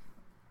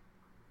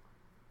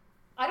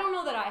don't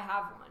know that I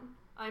have one.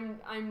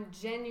 I'm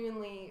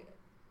genuinely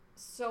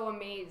so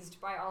amazed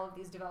by all of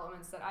these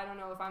developments that I don't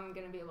know if I'm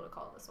going to be able to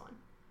call this one.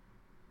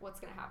 What's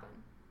going to happen?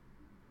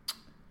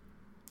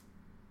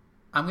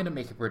 I'm going to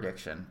make a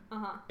prediction.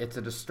 It's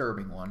a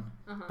disturbing one,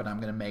 but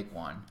I'm going to make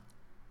one.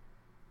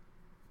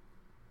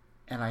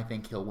 And I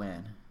think he'll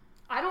win.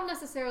 I don't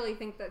necessarily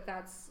think that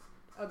that's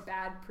a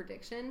bad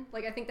prediction.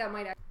 Like, I think that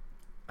might...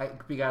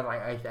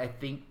 Because I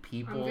think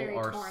people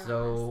are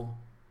so...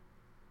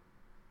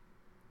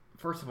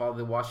 First of all,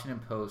 the Washington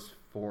Post,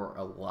 for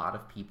a lot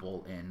of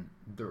people in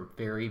the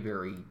very,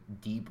 very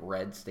deep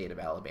red state of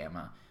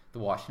Alabama, the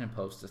Washington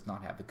Post does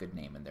not have a good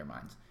name in their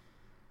minds.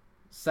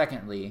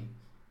 Secondly,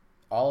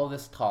 all of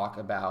this talk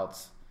about,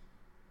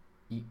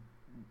 you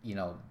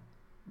know,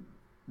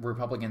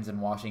 Republicans in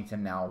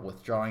Washington now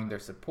withdrawing their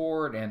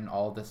support and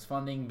all this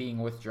funding being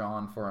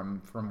withdrawn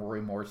from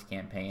Roy Moore's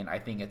campaign, I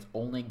think it's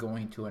only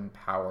going to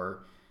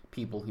empower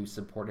people who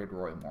supported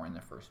Roy Moore in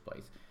the first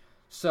place.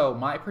 So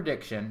my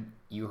prediction,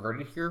 you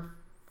heard it here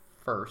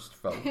first,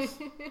 folks.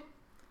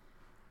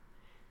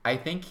 I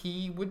think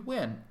he would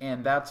win,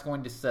 and that's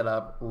going to set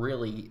up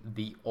really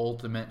the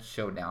ultimate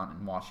showdown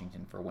in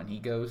Washington for when he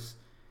goes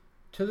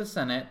to the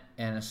Senate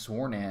and is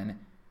sworn in.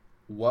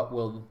 What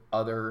will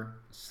other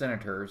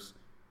senators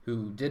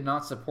who did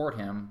not support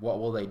him, what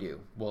will they do?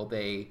 Will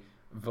they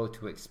vote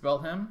to expel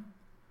him?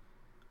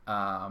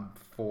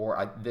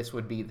 This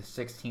would be the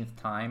 16th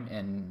time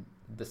in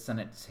the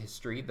Senate's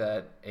history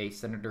that a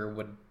senator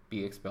would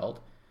be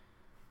expelled.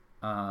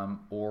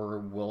 Or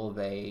will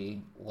they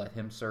let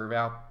him serve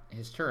out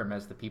his term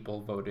as the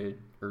people voted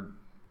or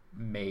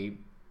may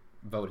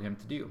vote him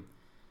to do?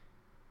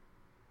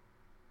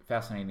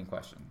 Fascinating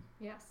question.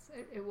 Yes,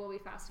 it will be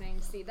fascinating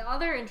to see. The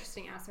other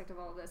interesting aspect of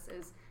all of this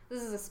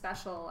is a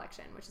special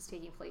election, which is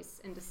taking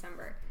place in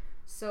December.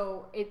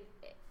 So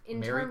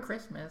Merry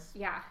Christmas.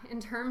 Yeah,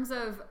 in terms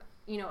of,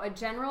 a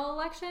general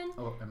election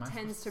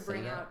tends to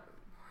bring out.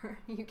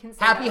 You can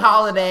say Happy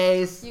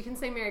Holidays. You can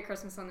say Merry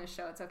Christmas on this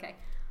show. It's okay.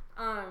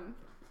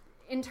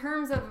 In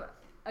terms of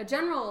a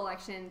general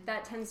election,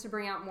 that tends to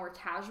bring out more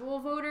casual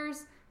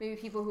voters, maybe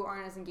people who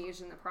aren't as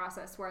engaged in the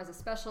process, whereas a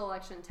special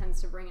election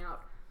tends to bring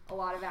out a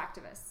lot of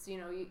activists.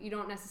 You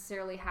don't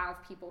necessarily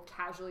have people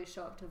casually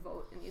show up to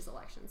vote in these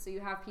elections. So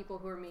you have people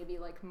who are maybe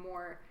like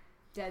more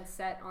dead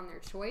set on their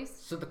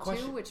choice,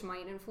 too, which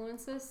might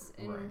influence this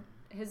in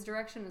his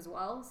direction as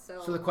well.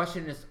 So the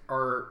question is,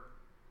 are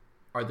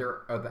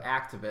the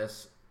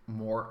activists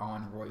more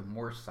on Roy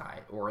Moore's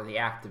side, or are the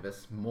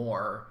activists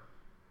more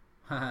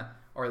are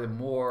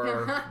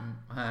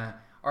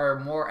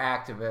more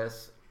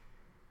activists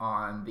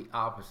on the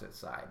opposite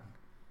side?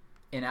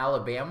 In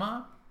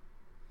Alabama,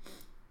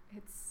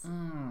 it's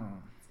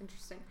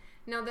interesting.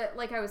 Now that,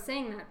 like I was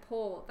saying,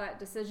 that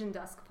Decision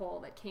Desk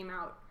poll that came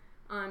out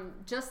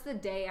just the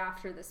day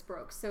after this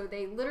broke. So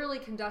they literally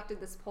conducted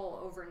this poll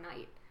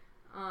overnight.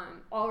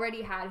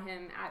 Already had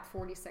him at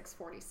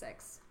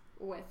 46-46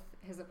 with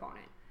his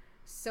opponent.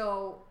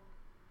 So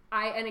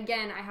I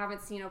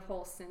haven't seen a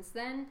poll since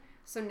then.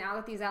 So now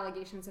that these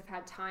allegations have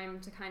had time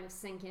to kind of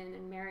sink in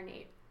and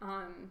marinate,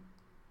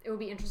 it would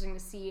be interesting to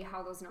see how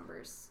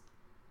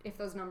if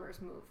those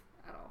numbers move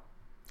at all.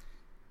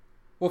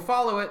 We'll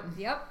follow it.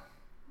 Yep.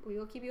 We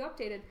will keep you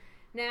updated.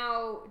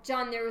 Now,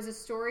 John, there was a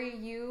story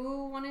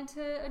you wanted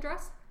to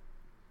address?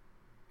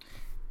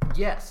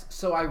 Yes.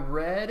 So I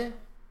read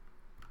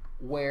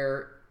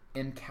where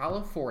in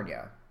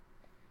California,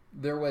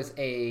 there was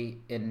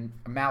in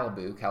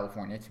Malibu,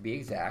 California, to be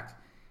exact,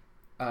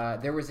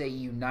 there was a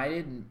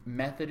United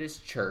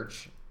Methodist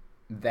Church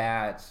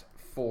that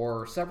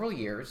for several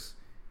years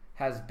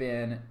has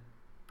been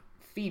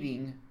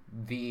feeding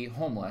the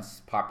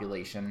homeless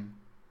population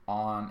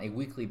on a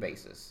weekly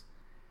basis.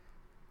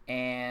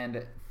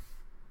 And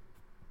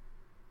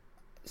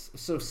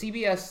so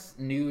CBS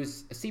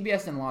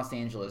in Los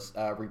Angeles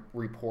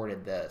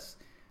reported this.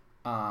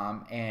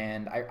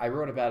 And I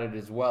wrote about it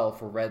as well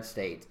for Red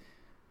State.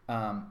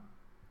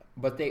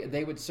 But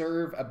they would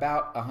serve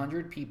about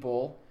 100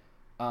 people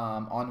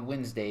on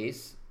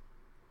Wednesdays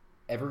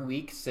every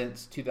week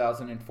since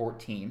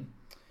 2014.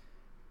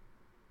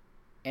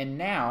 And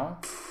now,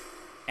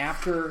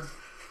 after...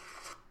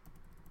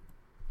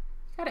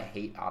 You gotta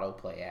hate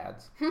autoplay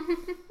ads.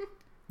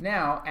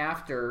 Now,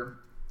 after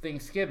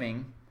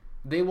Thanksgiving,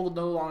 they will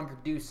no longer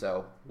do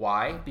so.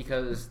 Why?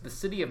 Because the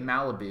city of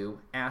Malibu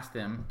asked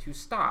them to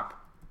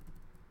stop.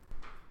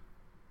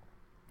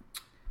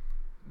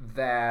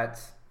 That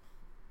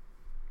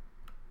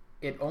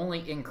it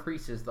only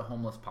increases the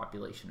homeless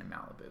population in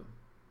Malibu.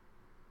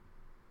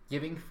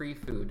 Giving free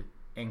food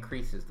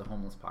increases the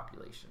homeless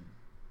population.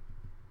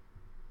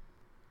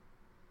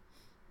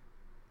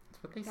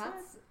 That's what they said.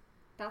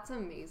 That's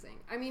amazing.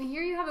 I mean,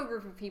 here you have a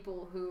group of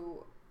people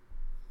who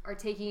are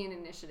taking an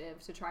initiative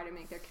to try to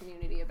make their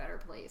community a better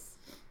place,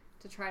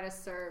 to try to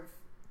serve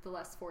the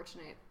less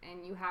fortunate,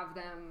 and you have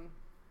them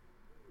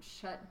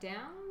shut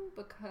down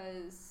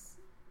because...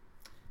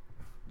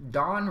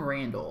 Don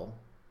Randall,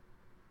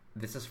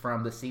 this is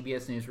from the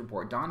CBS News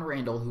report, Don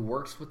Randall, who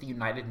works with the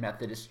United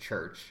Methodist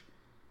Church,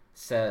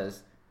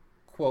 says,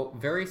 quote,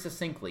 very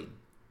succinctly,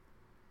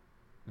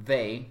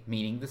 they,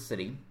 meaning the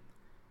city,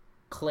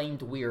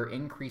 claimed we are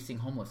increasing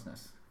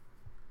homelessness,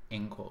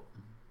 end quote.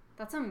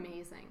 That's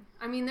amazing.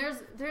 I mean,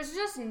 there's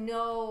just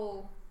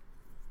no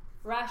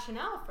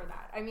rationale for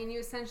that. I mean, you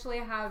essentially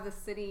have the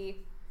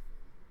city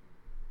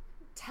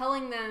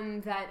telling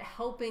them that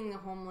helping the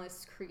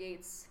homeless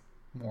creates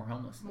more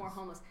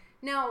homelessness.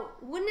 Now,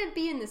 wouldn't it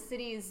be in the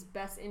city's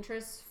best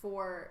interest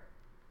for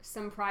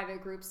some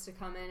private groups to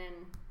come in and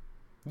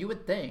you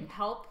would think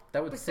help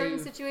that would with save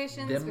certain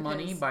situations? Them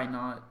money by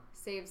not...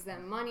 Saves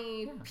them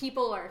money. Yeah.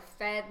 People are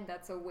fed.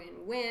 That's a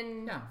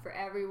win-win for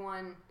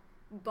everyone.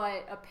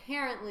 But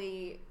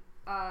apparently,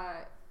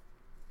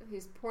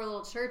 these poor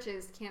little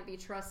churches can't be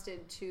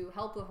trusted to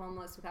help the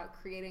homeless without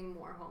creating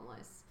more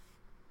homeless,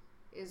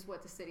 is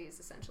what the city has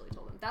essentially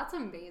told them. That's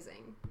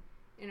amazing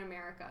in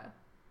America.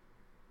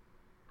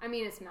 I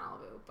mean, it's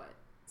Malibu, but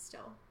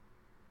still.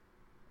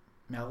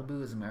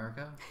 Malibu is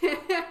America?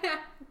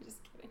 Just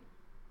kidding.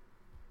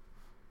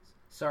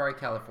 Sorry,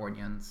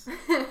 Californians.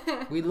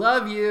 We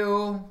love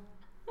you.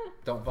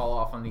 Don't fall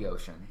off on the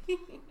ocean.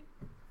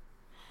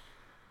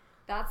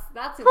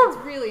 It's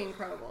really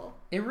incredible.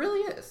 It really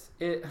is.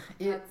 It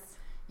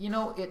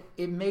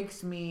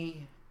makes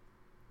me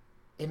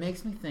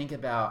think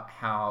about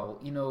how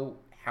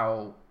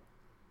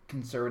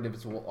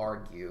conservatives will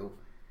argue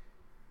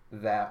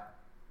that,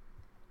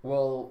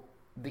 well,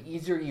 the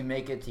easier you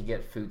make it to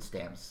get food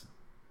stamps,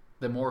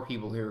 the more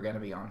people who are going to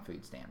be on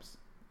food stamps.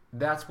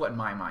 That's what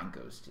my mind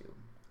goes to.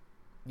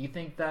 Do you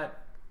think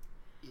that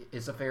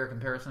is a fair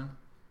comparison?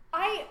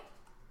 I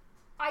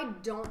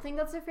don't think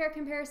that's a fair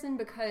comparison,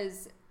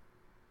 because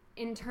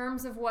in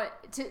terms of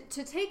what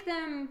to take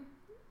them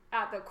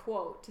at the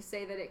quote to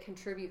say that it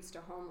contributes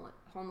to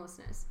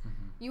homelessness,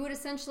 you would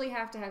essentially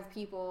have to have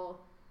people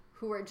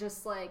who are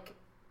just like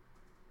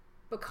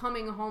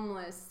becoming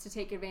homeless to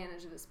take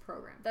advantage of this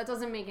program. That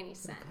doesn't make any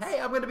sense.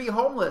 Hey, I'm going to be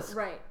homeless.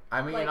 Right.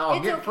 I mean, like,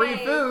 I'll get free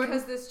food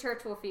because this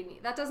church will feed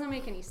me. That doesn't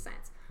make any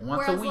sense.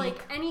 Once Whereas, a week.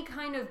 like, any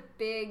kind of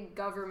big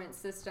government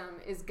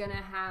system is going to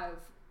have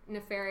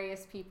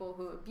nefarious people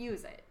who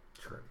abuse it.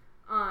 True.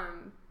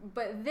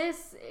 But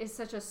this is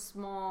such a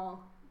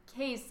small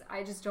case.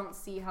 I just don't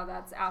see how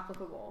that's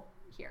applicable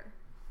here.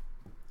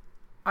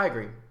 I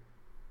agree.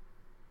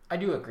 I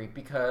do agree,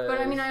 because...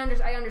 But I mean, I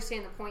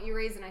understand the point you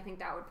raised, and I think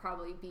that would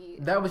probably be...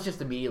 That was just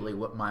immediately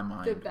what my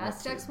mind the best went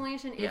to.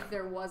 explanation, if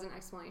there was an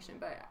explanation,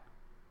 but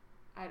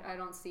I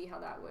don't see how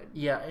that would...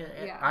 Yeah.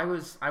 I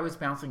was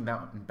bouncing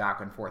that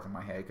back and forth in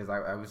my head, because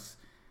I was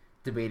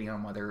debating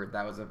on whether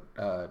that was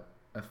a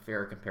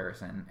fair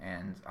comparison,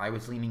 and I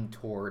was leaning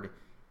toward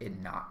it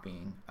not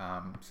being.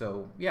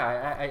 So,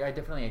 yeah, I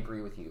definitely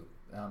agree with you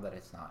that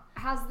it's not.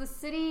 Has the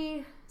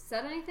city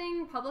said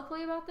anything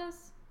publicly about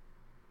this?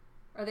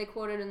 Are they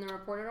quoted in the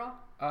report at all?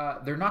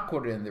 They're not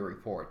quoted in the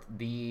report.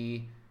 The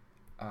be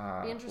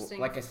interesting.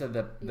 Like I said,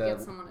 you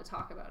get someone to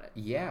talk about it.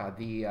 Yeah,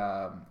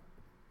 the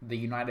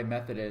United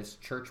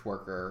Methodist church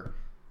worker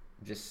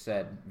just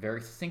said very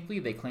succinctly,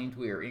 they claimed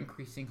we are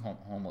increasing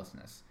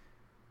homelessness.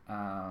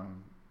 That's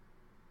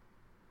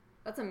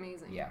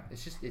amazing. Yeah,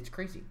 it's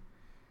crazy.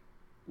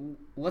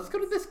 Let's go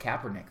to this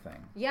Kaepernick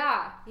thing.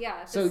 Yeah.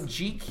 So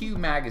GQ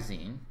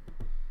magazine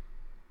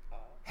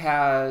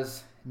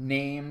has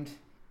named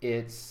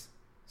its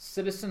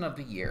Citizen of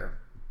the Year.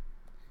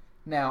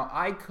 Now,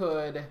 I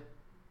could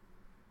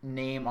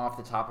name off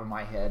the top of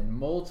my head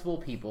multiple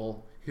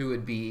people who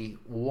would be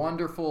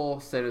wonderful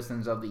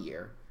Citizens of the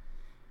Year.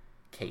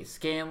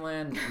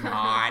 Scanlon,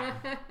 not.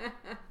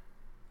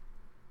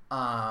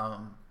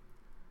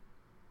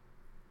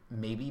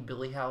 Maybe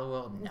Billy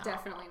Hallowell? No.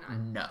 Definitely not.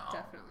 No.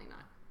 Definitely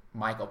not.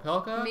 Michael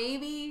Pelka?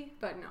 Maybe,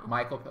 but no.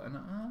 Michael Pelka?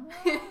 No.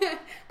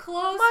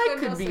 Close. Mike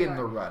could be in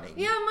the running.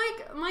 Yeah,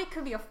 Mike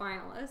could be a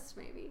finalist,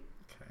 maybe.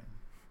 Okay.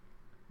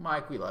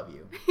 Mike, we love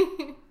you.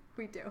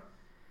 We do.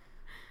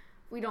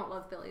 We don't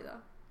love Billy,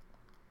 though.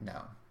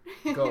 No.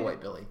 Go away,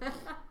 Billy.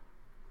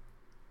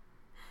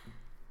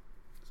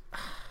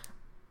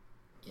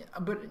 Yeah,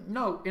 but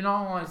no, in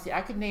all honesty,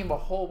 I could name a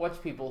whole bunch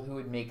of people who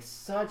would make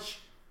such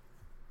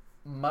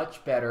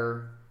much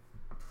better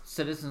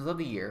Citizens of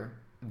the Year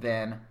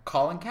than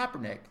Colin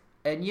Kaepernick.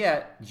 And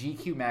yet,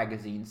 GQ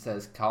magazine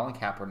says Colin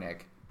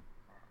Kaepernick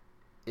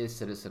is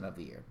Citizen of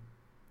the Year.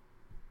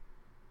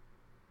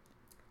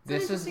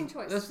 This is an interesting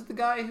choice. This is the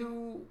guy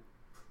who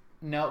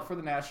knelt for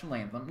the national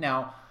anthem.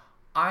 Now,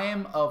 I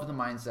am of the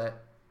mindset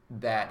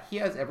that he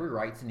has every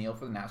right to kneel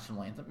for the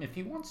national anthem if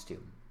he wants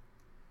to.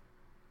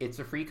 It's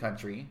a free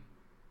country.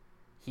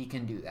 He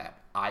can do that.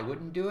 I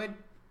wouldn't do it.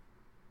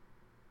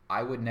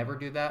 I would never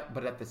do that.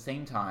 But at the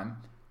same time,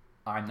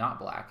 I'm not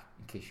black,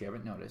 in case you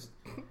haven't noticed.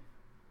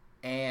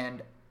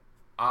 And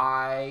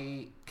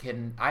I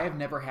have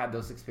never had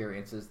those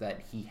experiences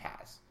that he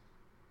has.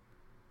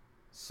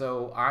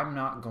 So I'm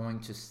not going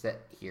to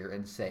sit here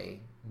and say,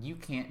 you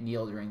can't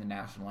kneel during the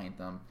national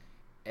anthem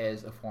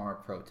as a form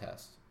of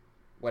protest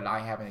when I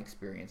haven't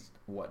experienced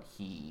what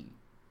he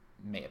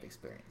may have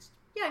experienced.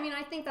 Yeah, I mean,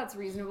 I think that's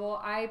reasonable.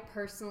 I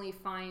personally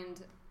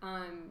find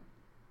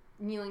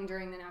kneeling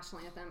during the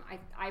national anthem,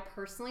 I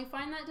personally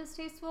find that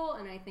distasteful,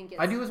 and I think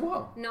it's I do as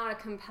well. Not a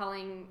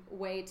compelling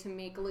way to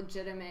make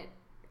legitimate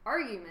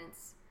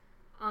arguments.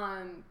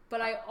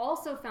 But I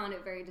also found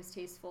it very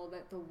distasteful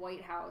that the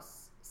White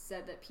House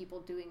said that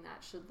people doing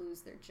that should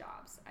lose their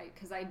jobs.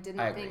 Because I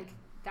didn't think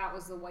that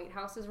was the White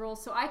House's role.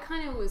 So I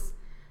kind of was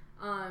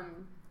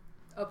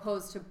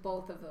opposed to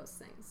both of those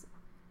things.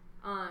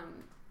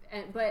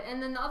 And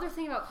then the other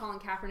thing about Colin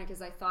Kaepernick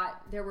is I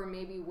thought there were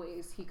maybe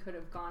ways he could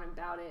have gone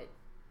about it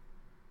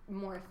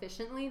more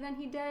efficiently than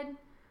he did.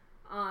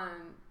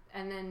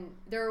 And then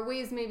there are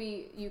ways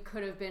maybe you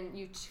could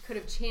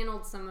have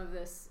channeled some of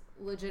this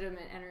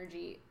legitimate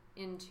energy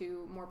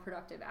into more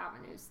productive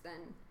avenues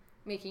than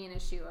making an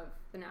issue of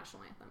the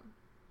national anthem,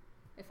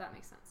 if that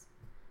makes sense.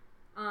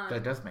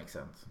 That does make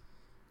sense.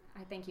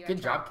 I thank you.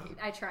 Good job, Kate.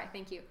 I try.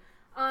 Thank you.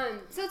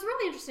 So it's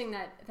really interesting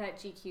that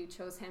GQ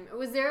chose him.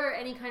 Was there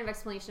any kind of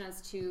explanation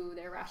as to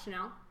their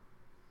rationale?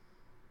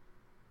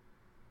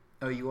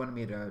 Oh, you wanted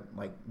me to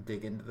like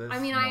dig into this? I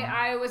mean,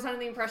 I was under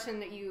the impression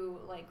that you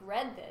like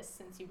read this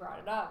since you brought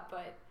it up,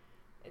 but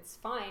it's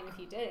fine if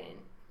you didn't.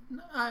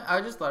 No, I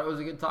just thought it was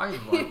a good talking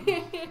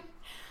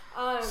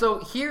point. So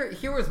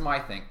here was my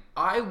thing.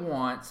 I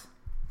want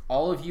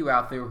all of you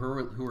out there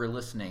who are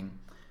listening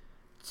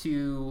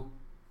to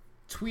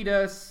tweet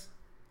us,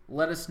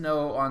 let us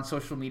know on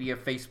social media,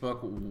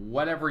 Facebook,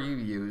 whatever you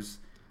use.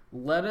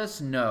 Let us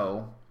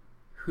know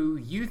who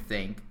you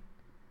think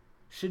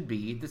should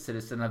be the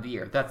Citizen of the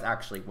Year. That's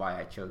actually why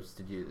I chose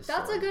to do this.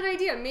 That's story. a good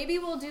idea. Maybe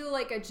we'll do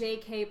like a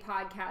JK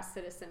podcast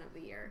Citizen of the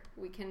Year.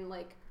 We can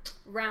like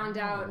round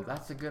out.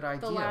 That's a good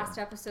idea. The last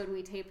episode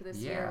we taped this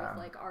year with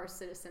like our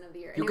Citizen of the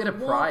Year. You'll get a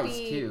prize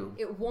too.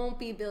 It won't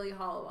be Billy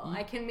Hallowell.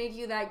 I can make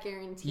you that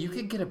guarantee. You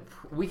could get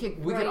we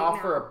could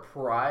offer a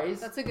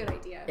prize. That's a good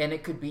idea. And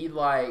it could be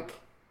like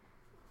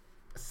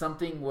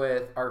something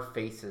with our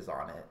faces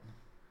on it.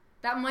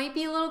 That might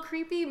be a little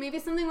creepy. Maybe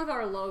something with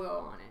our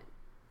logo on it.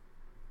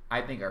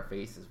 I think our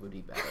faces would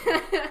be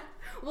better.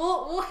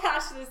 We'll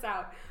hash this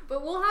out.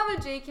 But we'll have a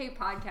JK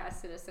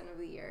podcast Citizen of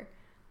the Year.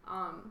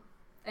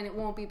 And it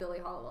won't be Billy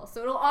Hallowell.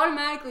 So it'll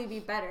automatically be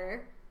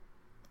better.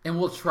 And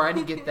we'll try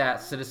to get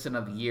that Citizen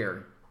of the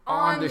Year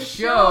on the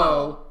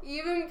show.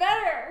 Even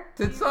better.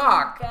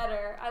 Talk.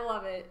 Better. I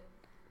love it.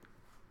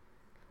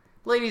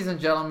 Ladies and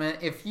gentlemen,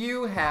 if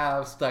you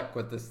have stuck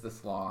with us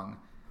this long,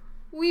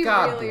 we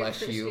God really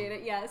bless appreciate you.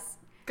 It. Yes.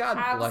 God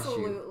bless you.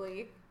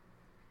 Absolutely.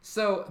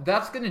 So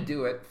that's going to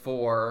do it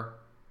for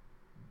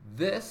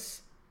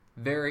this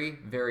very,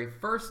 very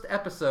first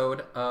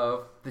episode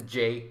of the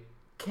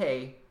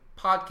JK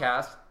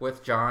podcast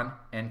with John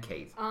and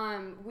Kate.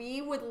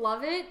 We would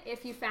love it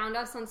if you found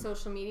us on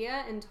social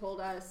media and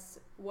told us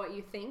what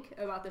you think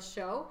about the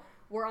show.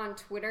 We're on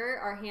Twitter.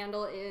 Our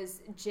handle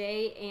is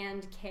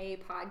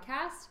J&K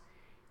Podcast.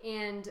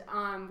 And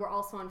we're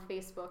also on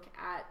Facebook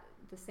at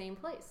the same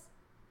place.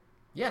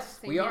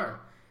 Yes, we are.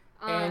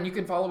 And you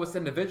can follow us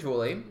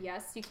individually.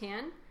 Yes, you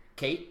can.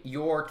 Kate,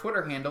 your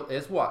Twitter handle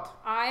is what?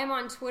 I am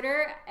on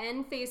Twitter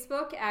and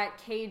Facebook at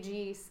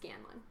KG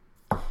Scanlon.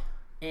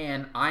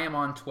 And I am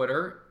on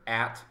Twitter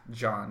at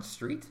John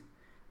Street.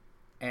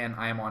 And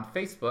I am on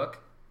Facebook,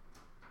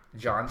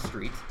 John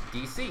Street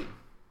DC.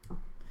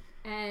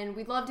 And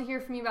we'd love to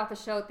hear from you about the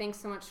show. Thanks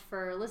so much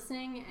for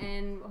listening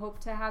and hope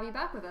to have you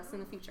back with us in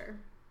the future.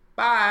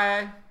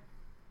 Bye.